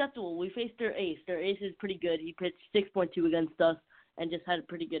was acceptable. We faced their ace. Their ace is pretty good. He pitched 6.2 against us and just had a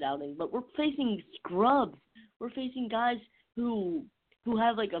pretty good outing. But we're facing scrubs. We're facing guys who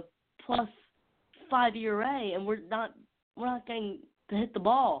have like a +5 ERA, and we're not getting to hit the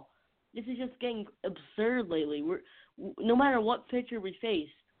ball. This is just getting absurd lately. No matter what pitcher we face,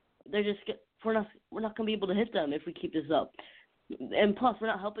 we're not going to be able to hit them if we keep this up. And plus, we're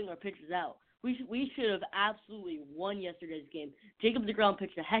not helping our pitchers out. We should have absolutely won yesterday's game. Jacob deGrom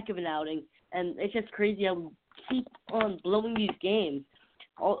pitched a heck of an outing, and it's just crazy how we keep on blowing these games.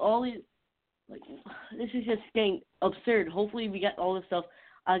 All these, like, this is just getting absurd. Hopefully we get all this stuff.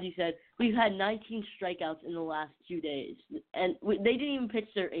 As you said, we've had 19 strikeouts in the last 2 days, and they didn't even pitch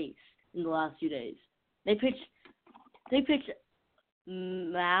their ace in the last 2 days. They pitched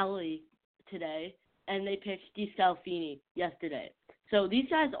Malley today, and they pitched DeScalfini yesterday. So these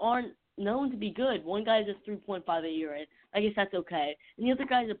guys aren't known to be good. One guy is a 3.58 ERA. I guess that's okay. And the other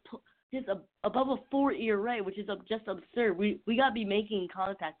guy's just above a 4 ERA, which is just absurd. We got to be making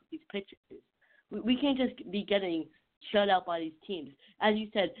contact with these pitchers. We can't just be getting shut out by these teams. As you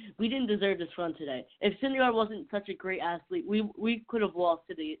said, we didn't deserve this run today. If Syndergaard wasn't such a great athlete, we could have lost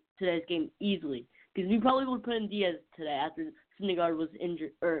today's game easily, because we probably would have put in Diaz today after Syndergaard was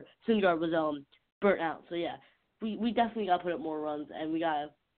injured or Syndergaard was burnt out. So yeah, we definitely got to put up more runs, and we got to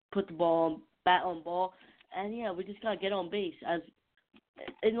put the bat on ball, and yeah, we just got to get on base. As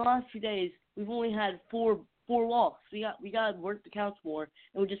in the last few days, we've only had four walks. We got to work the counts more,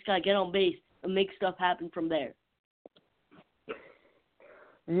 and we just got to get on base and make stuff happen from there.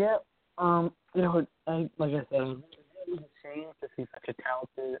 Yeah, like I said, it's really ashamed to see such a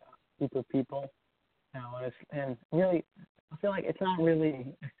talented group of people. And really, I feel like it's not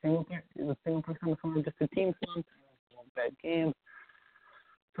really a single person on the phone, just a team slump, bad game.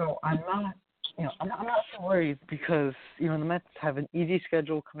 So I'm not so worried because, the Mets have an easy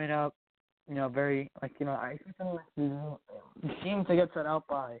schedule coming up. I think the team to get set out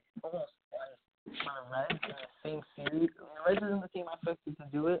by almost the Reds in the same series. The Reds isn't the team I expected to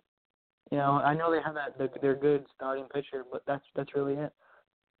do it. I know they have their good starting pitcher, but that's really it.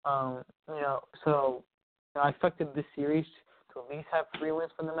 So I expected this series to at least have 3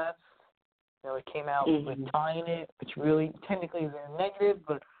 wins from the Mets. It came out with tying it, which really technically is a negative,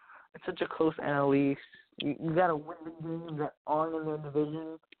 but it's such a close NL East. You got to win the games that aren't in their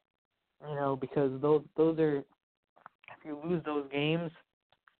division, because those are, if you lose those games,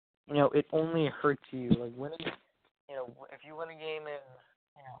 it only hurts you. Like winning, if you win a game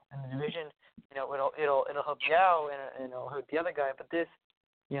in the division, it'll help you out and it'll hurt the other guy. But this,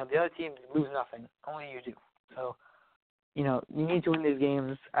 the other teams lose nothing. Only you do. So, you need to win these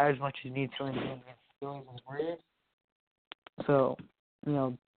games as much as you need to win the games against the Phillies and Warriors. So,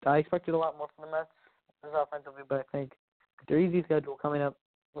 I expected a lot more from the Mets offensively, but I think with their easy schedule coming up,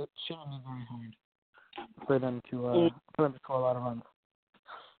 it shouldn't be very hard for them to score a lot of runs.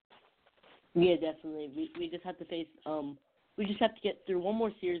 Yeah, definitely. We just have to face we just have to get through one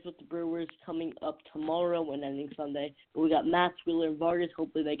more series with the Brewers coming up tomorrow and ending Sunday. But we got Matz, Wheeler, and Vargas.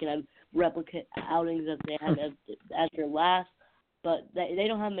 Hopefully they can have replicate outings as they had as their last. But they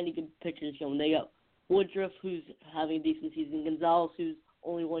don't have many good pitchers shown. They got Woodruff, who's having a decent season, Gonzalez, who's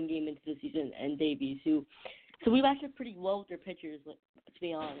only 1 game into the season, and Davies, who. So we've actually pretty well with their pitchers, to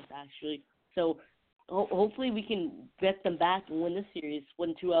be honest, actually. So hopefully we can get them back and win this series,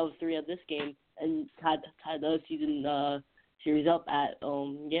 win 2 out of 3 of this game, and tie the season series up at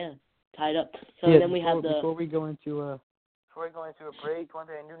tied up. So yeah, then we have the. Before we go into a break, one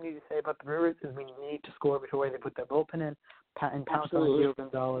thing I do need to say about the Brewers is we need to score before they put their bullpen in and pounce on Gio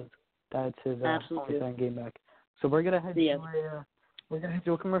Gonzalez. That's his only game back. So we're gonna head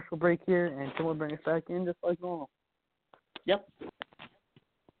to a commercial break here, and then we'll bring us back in just like normal. Yep.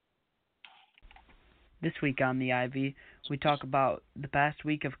 This week on the Ivy, we talk about the past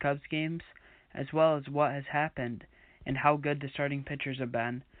week of Cubs games as well as what has happened and how good the starting pitchers have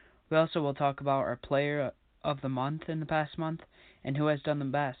been. We also will talk about our player of the month in the past month and who has done the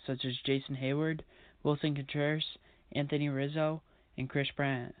best, such as Jason Hayward, Wilson Contreras, Anthony Rizzo, and Chris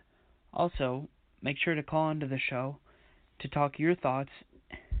Bryant. Also, make sure to call into the show to talk your thoughts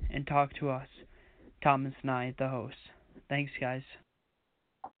and talk to us, Thomas and I, the hosts. Thanks, guys.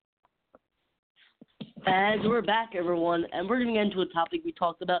 And we're back, everyone, and we're going to get into a topic we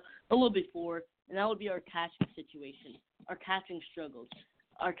talked about a little before, and that would be our catching situation, our catching struggles,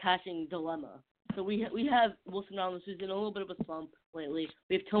 our catching dilemma. So we have Wilson Ramos, who's in a little bit of a slump lately.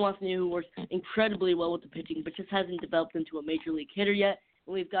 We have Tomas Niu, who works incredibly well with the pitching, but just hasn't developed into a major league hitter yet.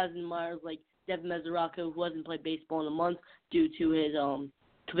 And we have guys in Myers like Devin Mesoraco, who hasn't played baseball in a month due to his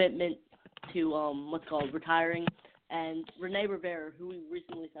commitment to retiring. And Rene Rivera, who we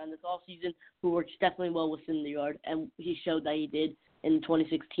recently signed this offseason, who works definitely well within the yard, and he showed that he did in the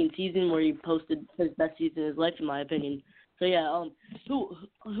 2016 season, where he posted his best season of his life, in my opinion. So yeah, who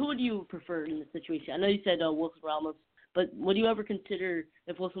would you prefer in this situation? I know you said Wilson Ramos, but would you ever consider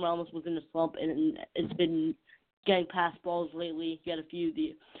if Wilson Ramos was in a slump and it's been getting pass balls lately? You had a few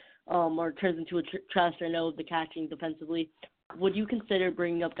or turns into a trash turnover of the catching defensively. Would you consider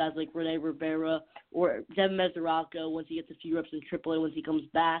bringing up guys like Rene Rivera or Devin Mesoraco once he gets a few reps in AAA once he comes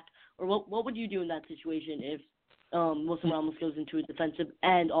back? Or what would you do in that situation if Wilson Ramos goes into a defensive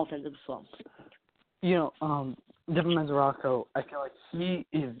and offensive slump? Devin Mesoraco, I feel like he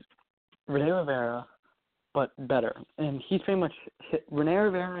is Rene Rivera, but better. And he's pretty much Rene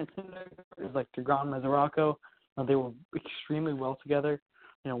Rivera and Syndergaard is like DeGrom Mesoraco. They were extremely well together.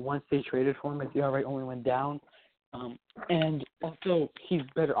 Once they traded for him, his ERA only went down. And also, he's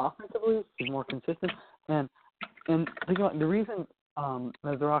better offensively. He's more consistent. And think about the reason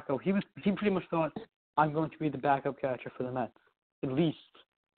Mesoraco, he pretty much thought, I'm going to be the backup catcher for the Mets, at least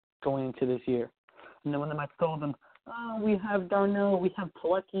going into this year. And then when the Mets told him, we have Darno, we have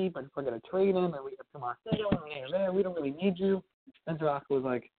Pilecki, but we're going to trade him, and we have Tomas Niu, and we don't really need you. Mesoraco was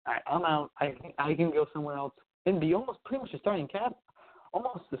like, all right, I'm out. I can go somewhere else and be pretty much the starting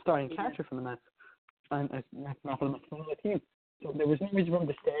catcher for the Mets. And that's not for the Mets, for the team. So there was no reason for him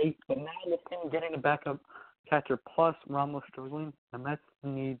to stay. But now with him getting a backup catcher plus Ramos struggling, the Mets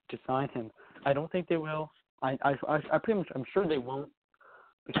need to sign him. I don't think they will. I'm sure they won't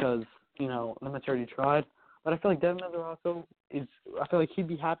because the Mets already tried. But I feel like Devin Mesoraco I feel like he'd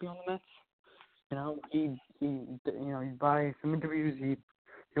be happy on the Mets. He by some interviews, he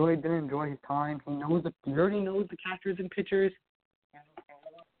really did enjoy his time. He already knows the catchers and pitchers.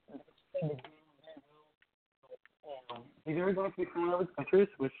 He's already going to be one of his pitchers,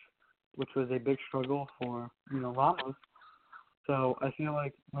 which was a big struggle for Ramos. So I feel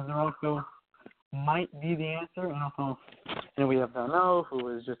like Mesoraco might be the answer. And also, we have Darno, who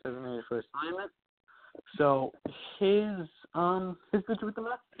was just designated for assignment. So his future with the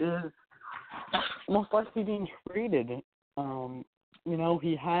Mets is most likely being traded.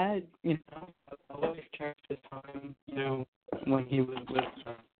 He had a lot of chance this time. When he was with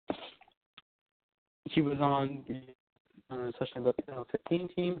he was on especially the 15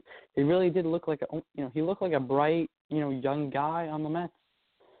 team. He really did look like he looked like a bright young guy on the Mets.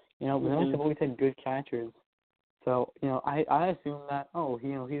 The Mets have always had good catchers. So I assume that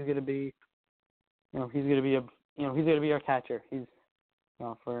he's gonna be our catcher. He's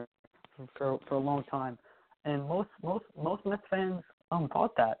for a long time, and most Mets fans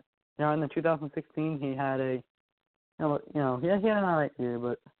thought that. In the 2016 he had he had an alright year,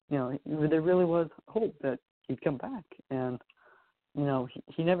 but there really was hope that he'd come back, and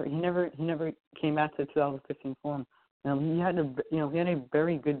he never came back to 2015 form. He had a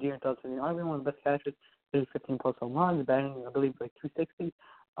very good year in 2015. Arguably one of the best catchers. Hit 15 plus home runs, batting I believe like 260.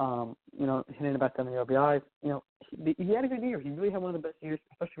 Hitting about 70 RBIs. He had a good year. He really had one of the best years,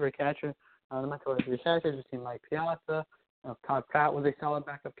 especially for a catcher. The Mets had a good catcher, just seen Mike Piazza. Todd Pratt was a solid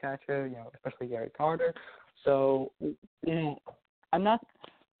backup catcher. Especially Gary Carter. So I'm not.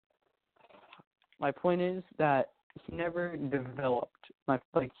 My point is that he never developed.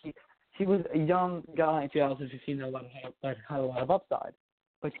 He was a young guy in 2015 that had a lot of upside,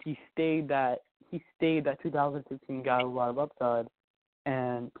 but he stayed that 2015 guy with a lot of upside,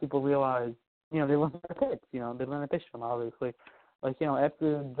 and people realized they learned to pitch. They learned to pitch from obviously.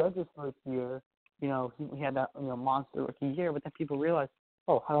 After Judge's first year, he had that monster rookie year, but then people realized,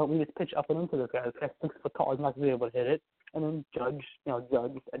 how about we just pitch up and into this guy? This guy's 6 foot tall, he's not gonna be able to hit it. And then Judge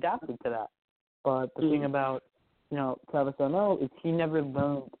adapted to that. But the thing about Travis Darno is he never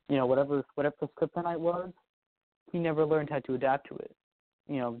learned whatever kryptonite was, he never learned how to adapt to it.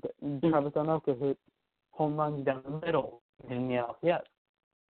 Travis Darno could hit home runs down the middle in the LCS.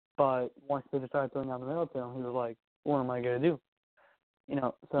 But once they decided throwing down the middle to him, he was like, what am I going to do?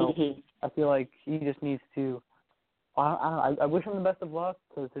 So I feel like he just needs to I wish him the best of luck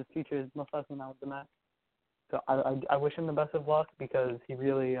because his future is most likely not with the Mets. So I wish him the best of luck because he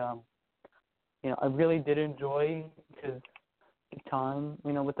really, I really did enjoy his time,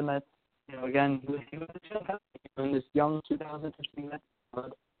 with the Mets. Again, he was a chill guy in this young 2015 Mets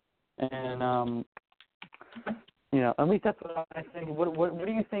squad. And, at least that's what I think. What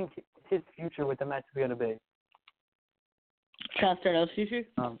do you think his future with the Mets is going to be? Castella's future?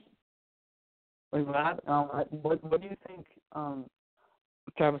 What do you think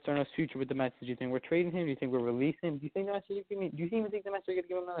Travis d'Arnaud's future with the Mets? Do you think we're trading him? Do you think we're releasing him? Do you even think the Mets are going to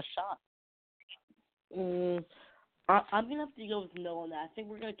give him another shot? I'm going to have to go with no on that. I think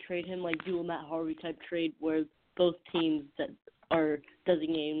we're going to trade him, do a Matt Harvey type trade where both teams that are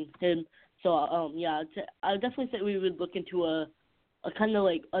designating him. So, I would definitely say we would look into a kind of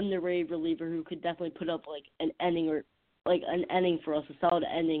underrated reliever who could definitely put up an inning or an inning for us, a solid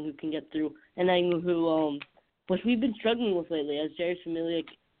inning who can get through an inning who which we've been struggling with lately, as Jerry Familiak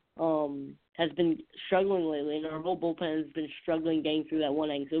has been struggling lately, and our whole bullpen has been struggling getting through that one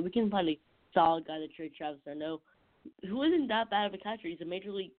inning. So if we can find a solid guy to trade Travis d'Arnaud, who isn't that bad of a catcher. He's a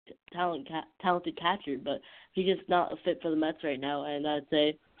major league talented catcher, but he's just not a fit for the Mets right now. And I'd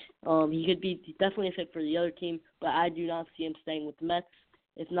say he could be definitely a fit for the other team, but I do not see him staying with the Mets.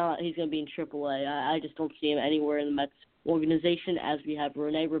 If not, he's going to be in AAA. I just don't see him anywhere in the Mets organization, as we have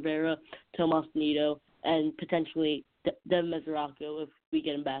Rene Rivera, Tomas Nido, and potentially Devin Mesoraco if we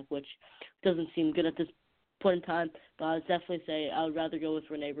get him back, which doesn't seem good at this point in time. But I would definitely say I would rather go with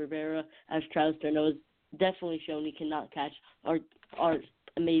Rene Rivera, as Travis d'Arnaud has definitely shown he cannot catch our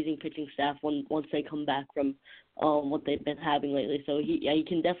amazing pitching staff once they come back from what they've been having lately. So he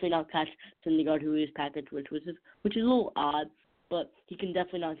can definitely not catch Syndergaard, who is packaged, which is a little odd. But he can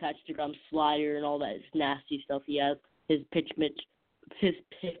definitely not catch DeGrom's slider and all that nasty stuff he has. His pitch mixing,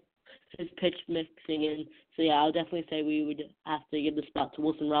 and so I'll definitely say we would have to give the spot to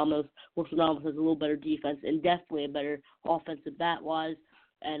Wilson Ramos. Wilson Ramos has a little better defense and definitely a better offensive bat wise,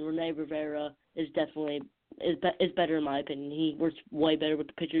 and Rene Rivera is definitely is better in my opinion. He works way better with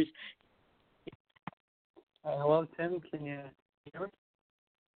the pitchers. Hello, Tim. Can you hear me?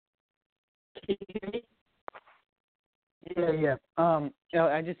 Can you hear me? Yeah.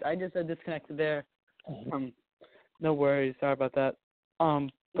 I just disconnected there. No worries. Sorry about that.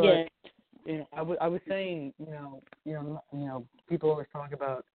 But Yeah. I was saying, people always talk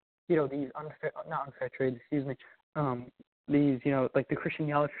about, these not unfair trades, excuse me. These, like the Christian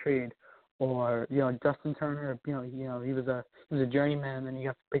Yelich trade, or Justin Turner. He was a journeyman, and then he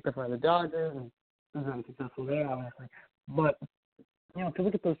got picked up by the Dodgers, and he was very successful there, obviously. But if you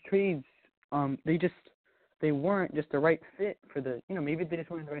look at those trades, they weren't just the right fit for the, maybe they just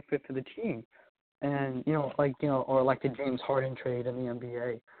weren't the right fit for the team. And, or like the James Harden trade in the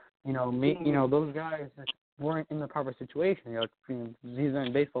NBA, those guys just weren't in the proper situation. He's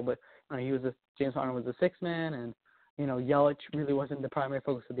in baseball, but James Harden was a sixth man, and, Yelich really wasn't the primary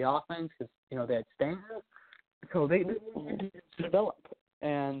focus of the offense because, they had Stanton. So they didn't develop.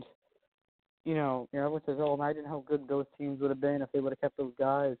 And, everyone says, imagine how good those teams would have been if they would have kept those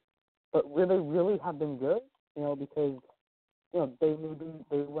guys. But will they really have been good? Because, they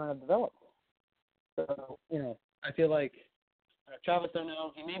weren't developed. So, I feel like Travis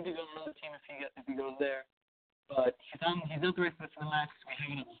d'Arnaud, he may be going to another team if he goes there. But he's not the right fit for the Mets. We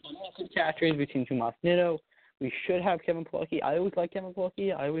have an abundance catchers between Tomas Nido. We should have Kevin Plawecki. I always liked Kevin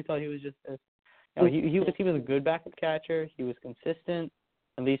Plawecki. I always thought he was just he was a good backup catcher. He was consistent,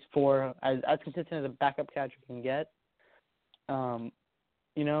 at least as consistent as a backup catcher can get. So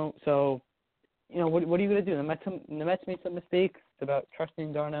what are you gonna do? The Mets made some mistakes about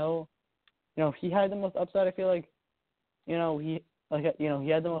trusting d'Arnaud. He had the most upside. I feel like, he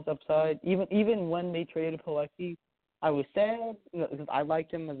had the most upside. Even when they traded Plawecki, I was sad, because I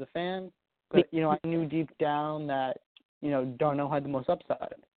liked him as a fan. But I knew deep down that d'Arnaud had the most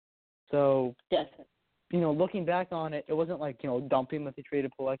upside. So yes. Looking back on it, it wasn't like dumping that they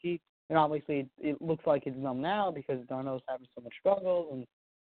traded Plawecki. And obviously, it looks like it's dumb now because d'Arnaud's having so much struggles, and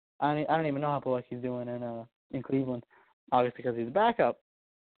I don't even know how Plawecki's doing in Cleveland. Obviously, because he's a backup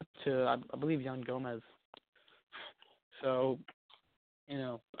to I believe Yan Gomez. So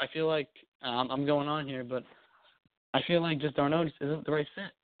I feel like I'm going on here, but I feel like just d'Arnaud just isn't the right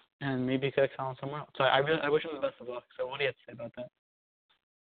fit, and maybe he could excel on somewhere else. So I wish him the best of luck. So what do you have to say about that?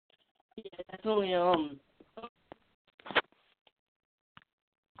 Yeah, definitely.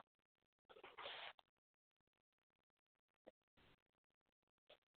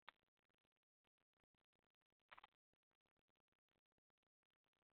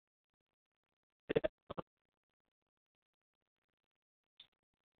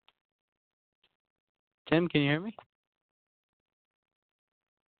 Tim, can you hear me?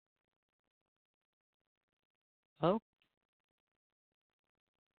 Hello?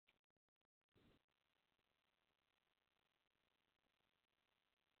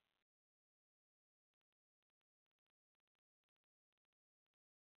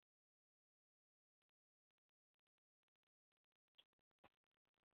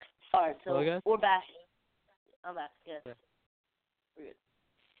 All right, so Hello, guys? we're back. I'm back. Yes. Yeah. We're good.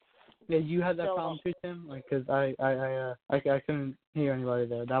 Yeah, you had that So, problem too, Tim? Like, 'cause I couldn't hear anybody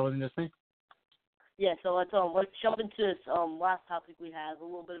there. That wasn't just me? Yeah, so let's jump into this last topic we have, a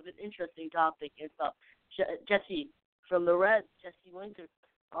little bit of an interesting topic. It's Jesse from the Reds, Jesse Winker.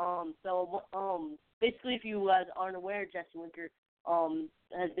 Basically, if you guys aren't aware, Jesse Winker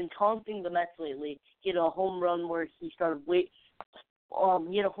has been taunting the Mets lately. He had a home run where he started he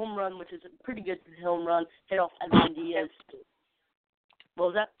had a home run, which is a pretty good home run, hit off Edwin Diaz. What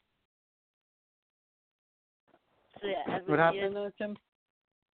was that? So yeah, Edwin What Diaz. happened there, Tim?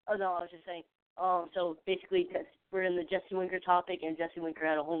 Oh no, I was just saying. So basically, we're in the Jesse Winker topic, and Jesse Winker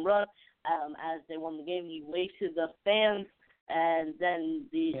had a home run. As they won the game, he waved to the fans, and then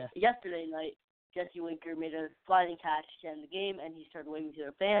yesterday night, Jesse Winker made a sliding catch to end the game, and he started waving to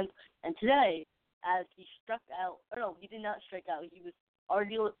the fans. And today, as he struck out, he did not strike out. He was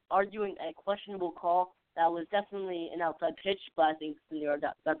arguing a questionable call that was definitely an outside pitch, but I think the New York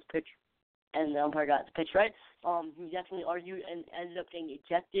got the pitch, and the umpire got the pitch right. He definitely argued and ended up getting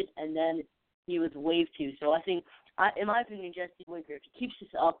ejected, and then he was waved to. So I think, in my opinion, Jesse Winker, if he keeps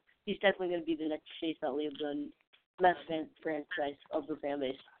this up, he's definitely going to be the next Chase Utley of the Mets franchise, of the fan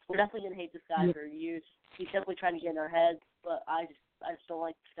base. We're definitely going to hate this guy for years. He's definitely trying to get in our heads, but I just don't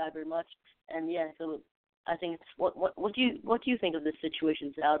like this guy very much. And yeah, so I think it's what do you think of this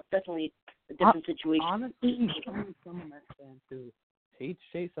situation, Sal? It's definitely a different situation. Honestly, coming from a Mets fan who hates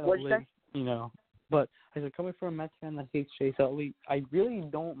Chase Utley, but as coming from a Mets fan that hates Chase Utley, I really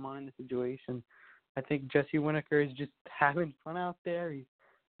don't mind the situation. I think Jesse Winker is just having fun out there. He's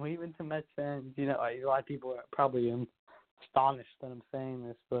waving to Mets fans. A lot of people are probably astonished that I'm saying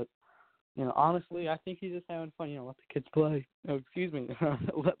this, but honestly, I think he's just having fun. Let the kids play. Oh, excuse me.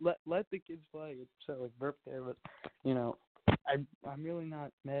 let the kids play. It's so burp there, but I'm really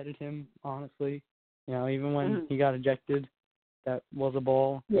not mad at him, honestly. Even when he got ejected, that was a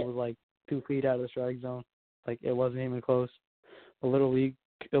ball. Yeah. It was like 2 feet out of the strike zone. Like, it wasn't even close. A little league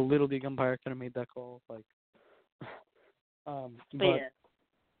umpire could have made that call. Like, I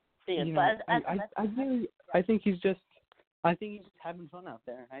think he's just having fun out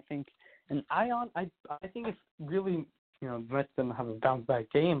there. I think it's really, the Mets didn't have a bounce back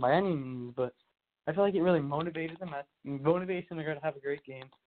game by any means, but I feel like it really motivated the Mets. Motivation, they're going to have a great game.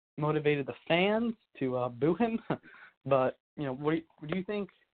 Motivated the fans to boo him. But what do you think?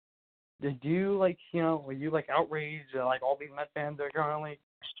 Did you were you outraged? Like all these Mets fans are currently,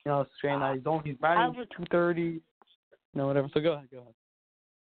 saying that he's batting 230. Whatever. So go ahead.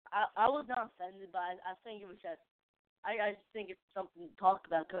 I was not offended by it. I think it was just, I just think it's something to talk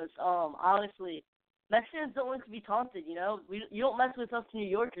about because, honestly, Mets fans don't like to be taunted, you don't mess with us New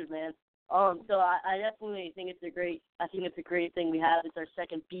Yorkers, man. So I definitely think it's a great thing we have. It's our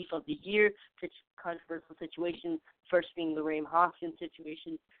second beef of the year, such controversial situation, first being the Rame Hoskins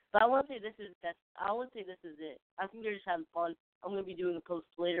situation. But I wouldn't say this is it. I think they're just having fun. I'm going to be doing a post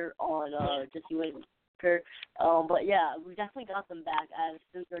later on Jesse Winker. But yeah, we definitely got them back as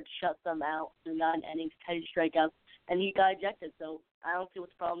Sinsberg shut them out through 9 innings, 10 strikeouts, and he got ejected. So I don't see what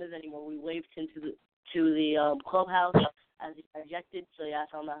the problem is anymore. We waved him to the clubhouse as he got ejected. So yeah,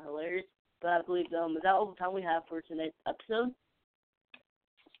 I found that hilarious. But I believe is that all the time we have for tonight's episode?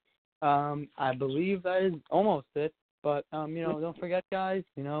 I believe that is almost it. But don't forget, guys.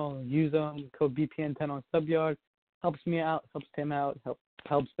 Use code BPN10 on Subyard. Helps me out, helps Tim out,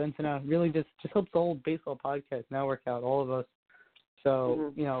 helps Benson out. Really, just helps the whole baseball podcast network out, all of us.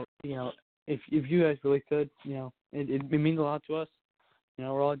 So if you guys really could, it means a lot to us.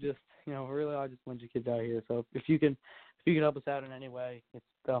 We're all just we really are just a bunch of kids out here. So if you can help us out in any way, it's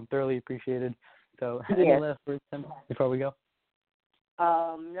thoroughly appreciated. So any last words, Tim, before we go?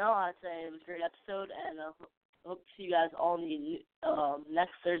 No, I'd say it was a great episode, and hope to see you guys all in the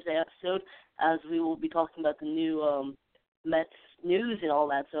next Thursday episode, as we will be talking about the new Mets news and all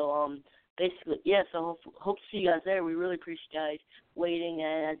that. So basically, yeah. So hope to see you guys there. We really appreciate you guys waiting,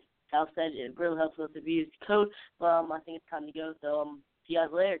 and as Sal said, it really helps us if you use the code. I think it's time to go. So see you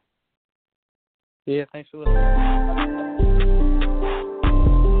guys later. Yeah, thanks for listening.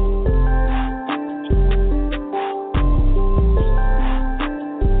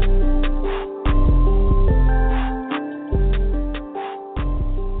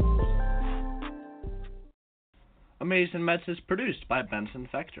 Amazing Mets is produced by Benson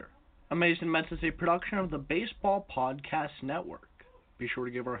Fector. Amazing Mets is a production of the Baseball Podcast Network. Be sure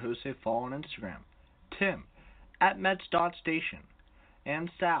to give our hosts a follow on Instagram. Tim at Mets.station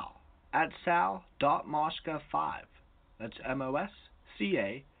and Sal at Sal.Mosca5. That's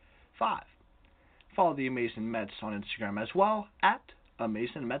MOSCA 5. Follow the Amazing Mets on Instagram as well at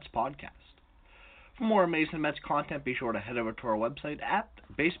Amazing Mets Podcast. For more Amazing Mets content, be sure to head over to our website at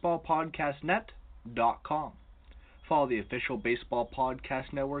baseballpodcastnet.com. Follow the official Baseball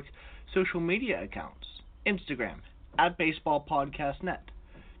Podcast Network social media accounts. Instagram at Baseball Podcast Net.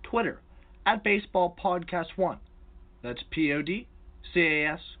 Twitter at Baseball Podcast 1. That's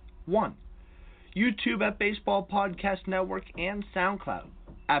PODCAS 1. YouTube at Baseball Podcast Network and SoundCloud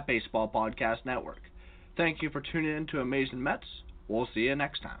at Baseball Podcast Network. Thank you for tuning in to Amazing Mets. We'll see you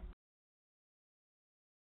next time.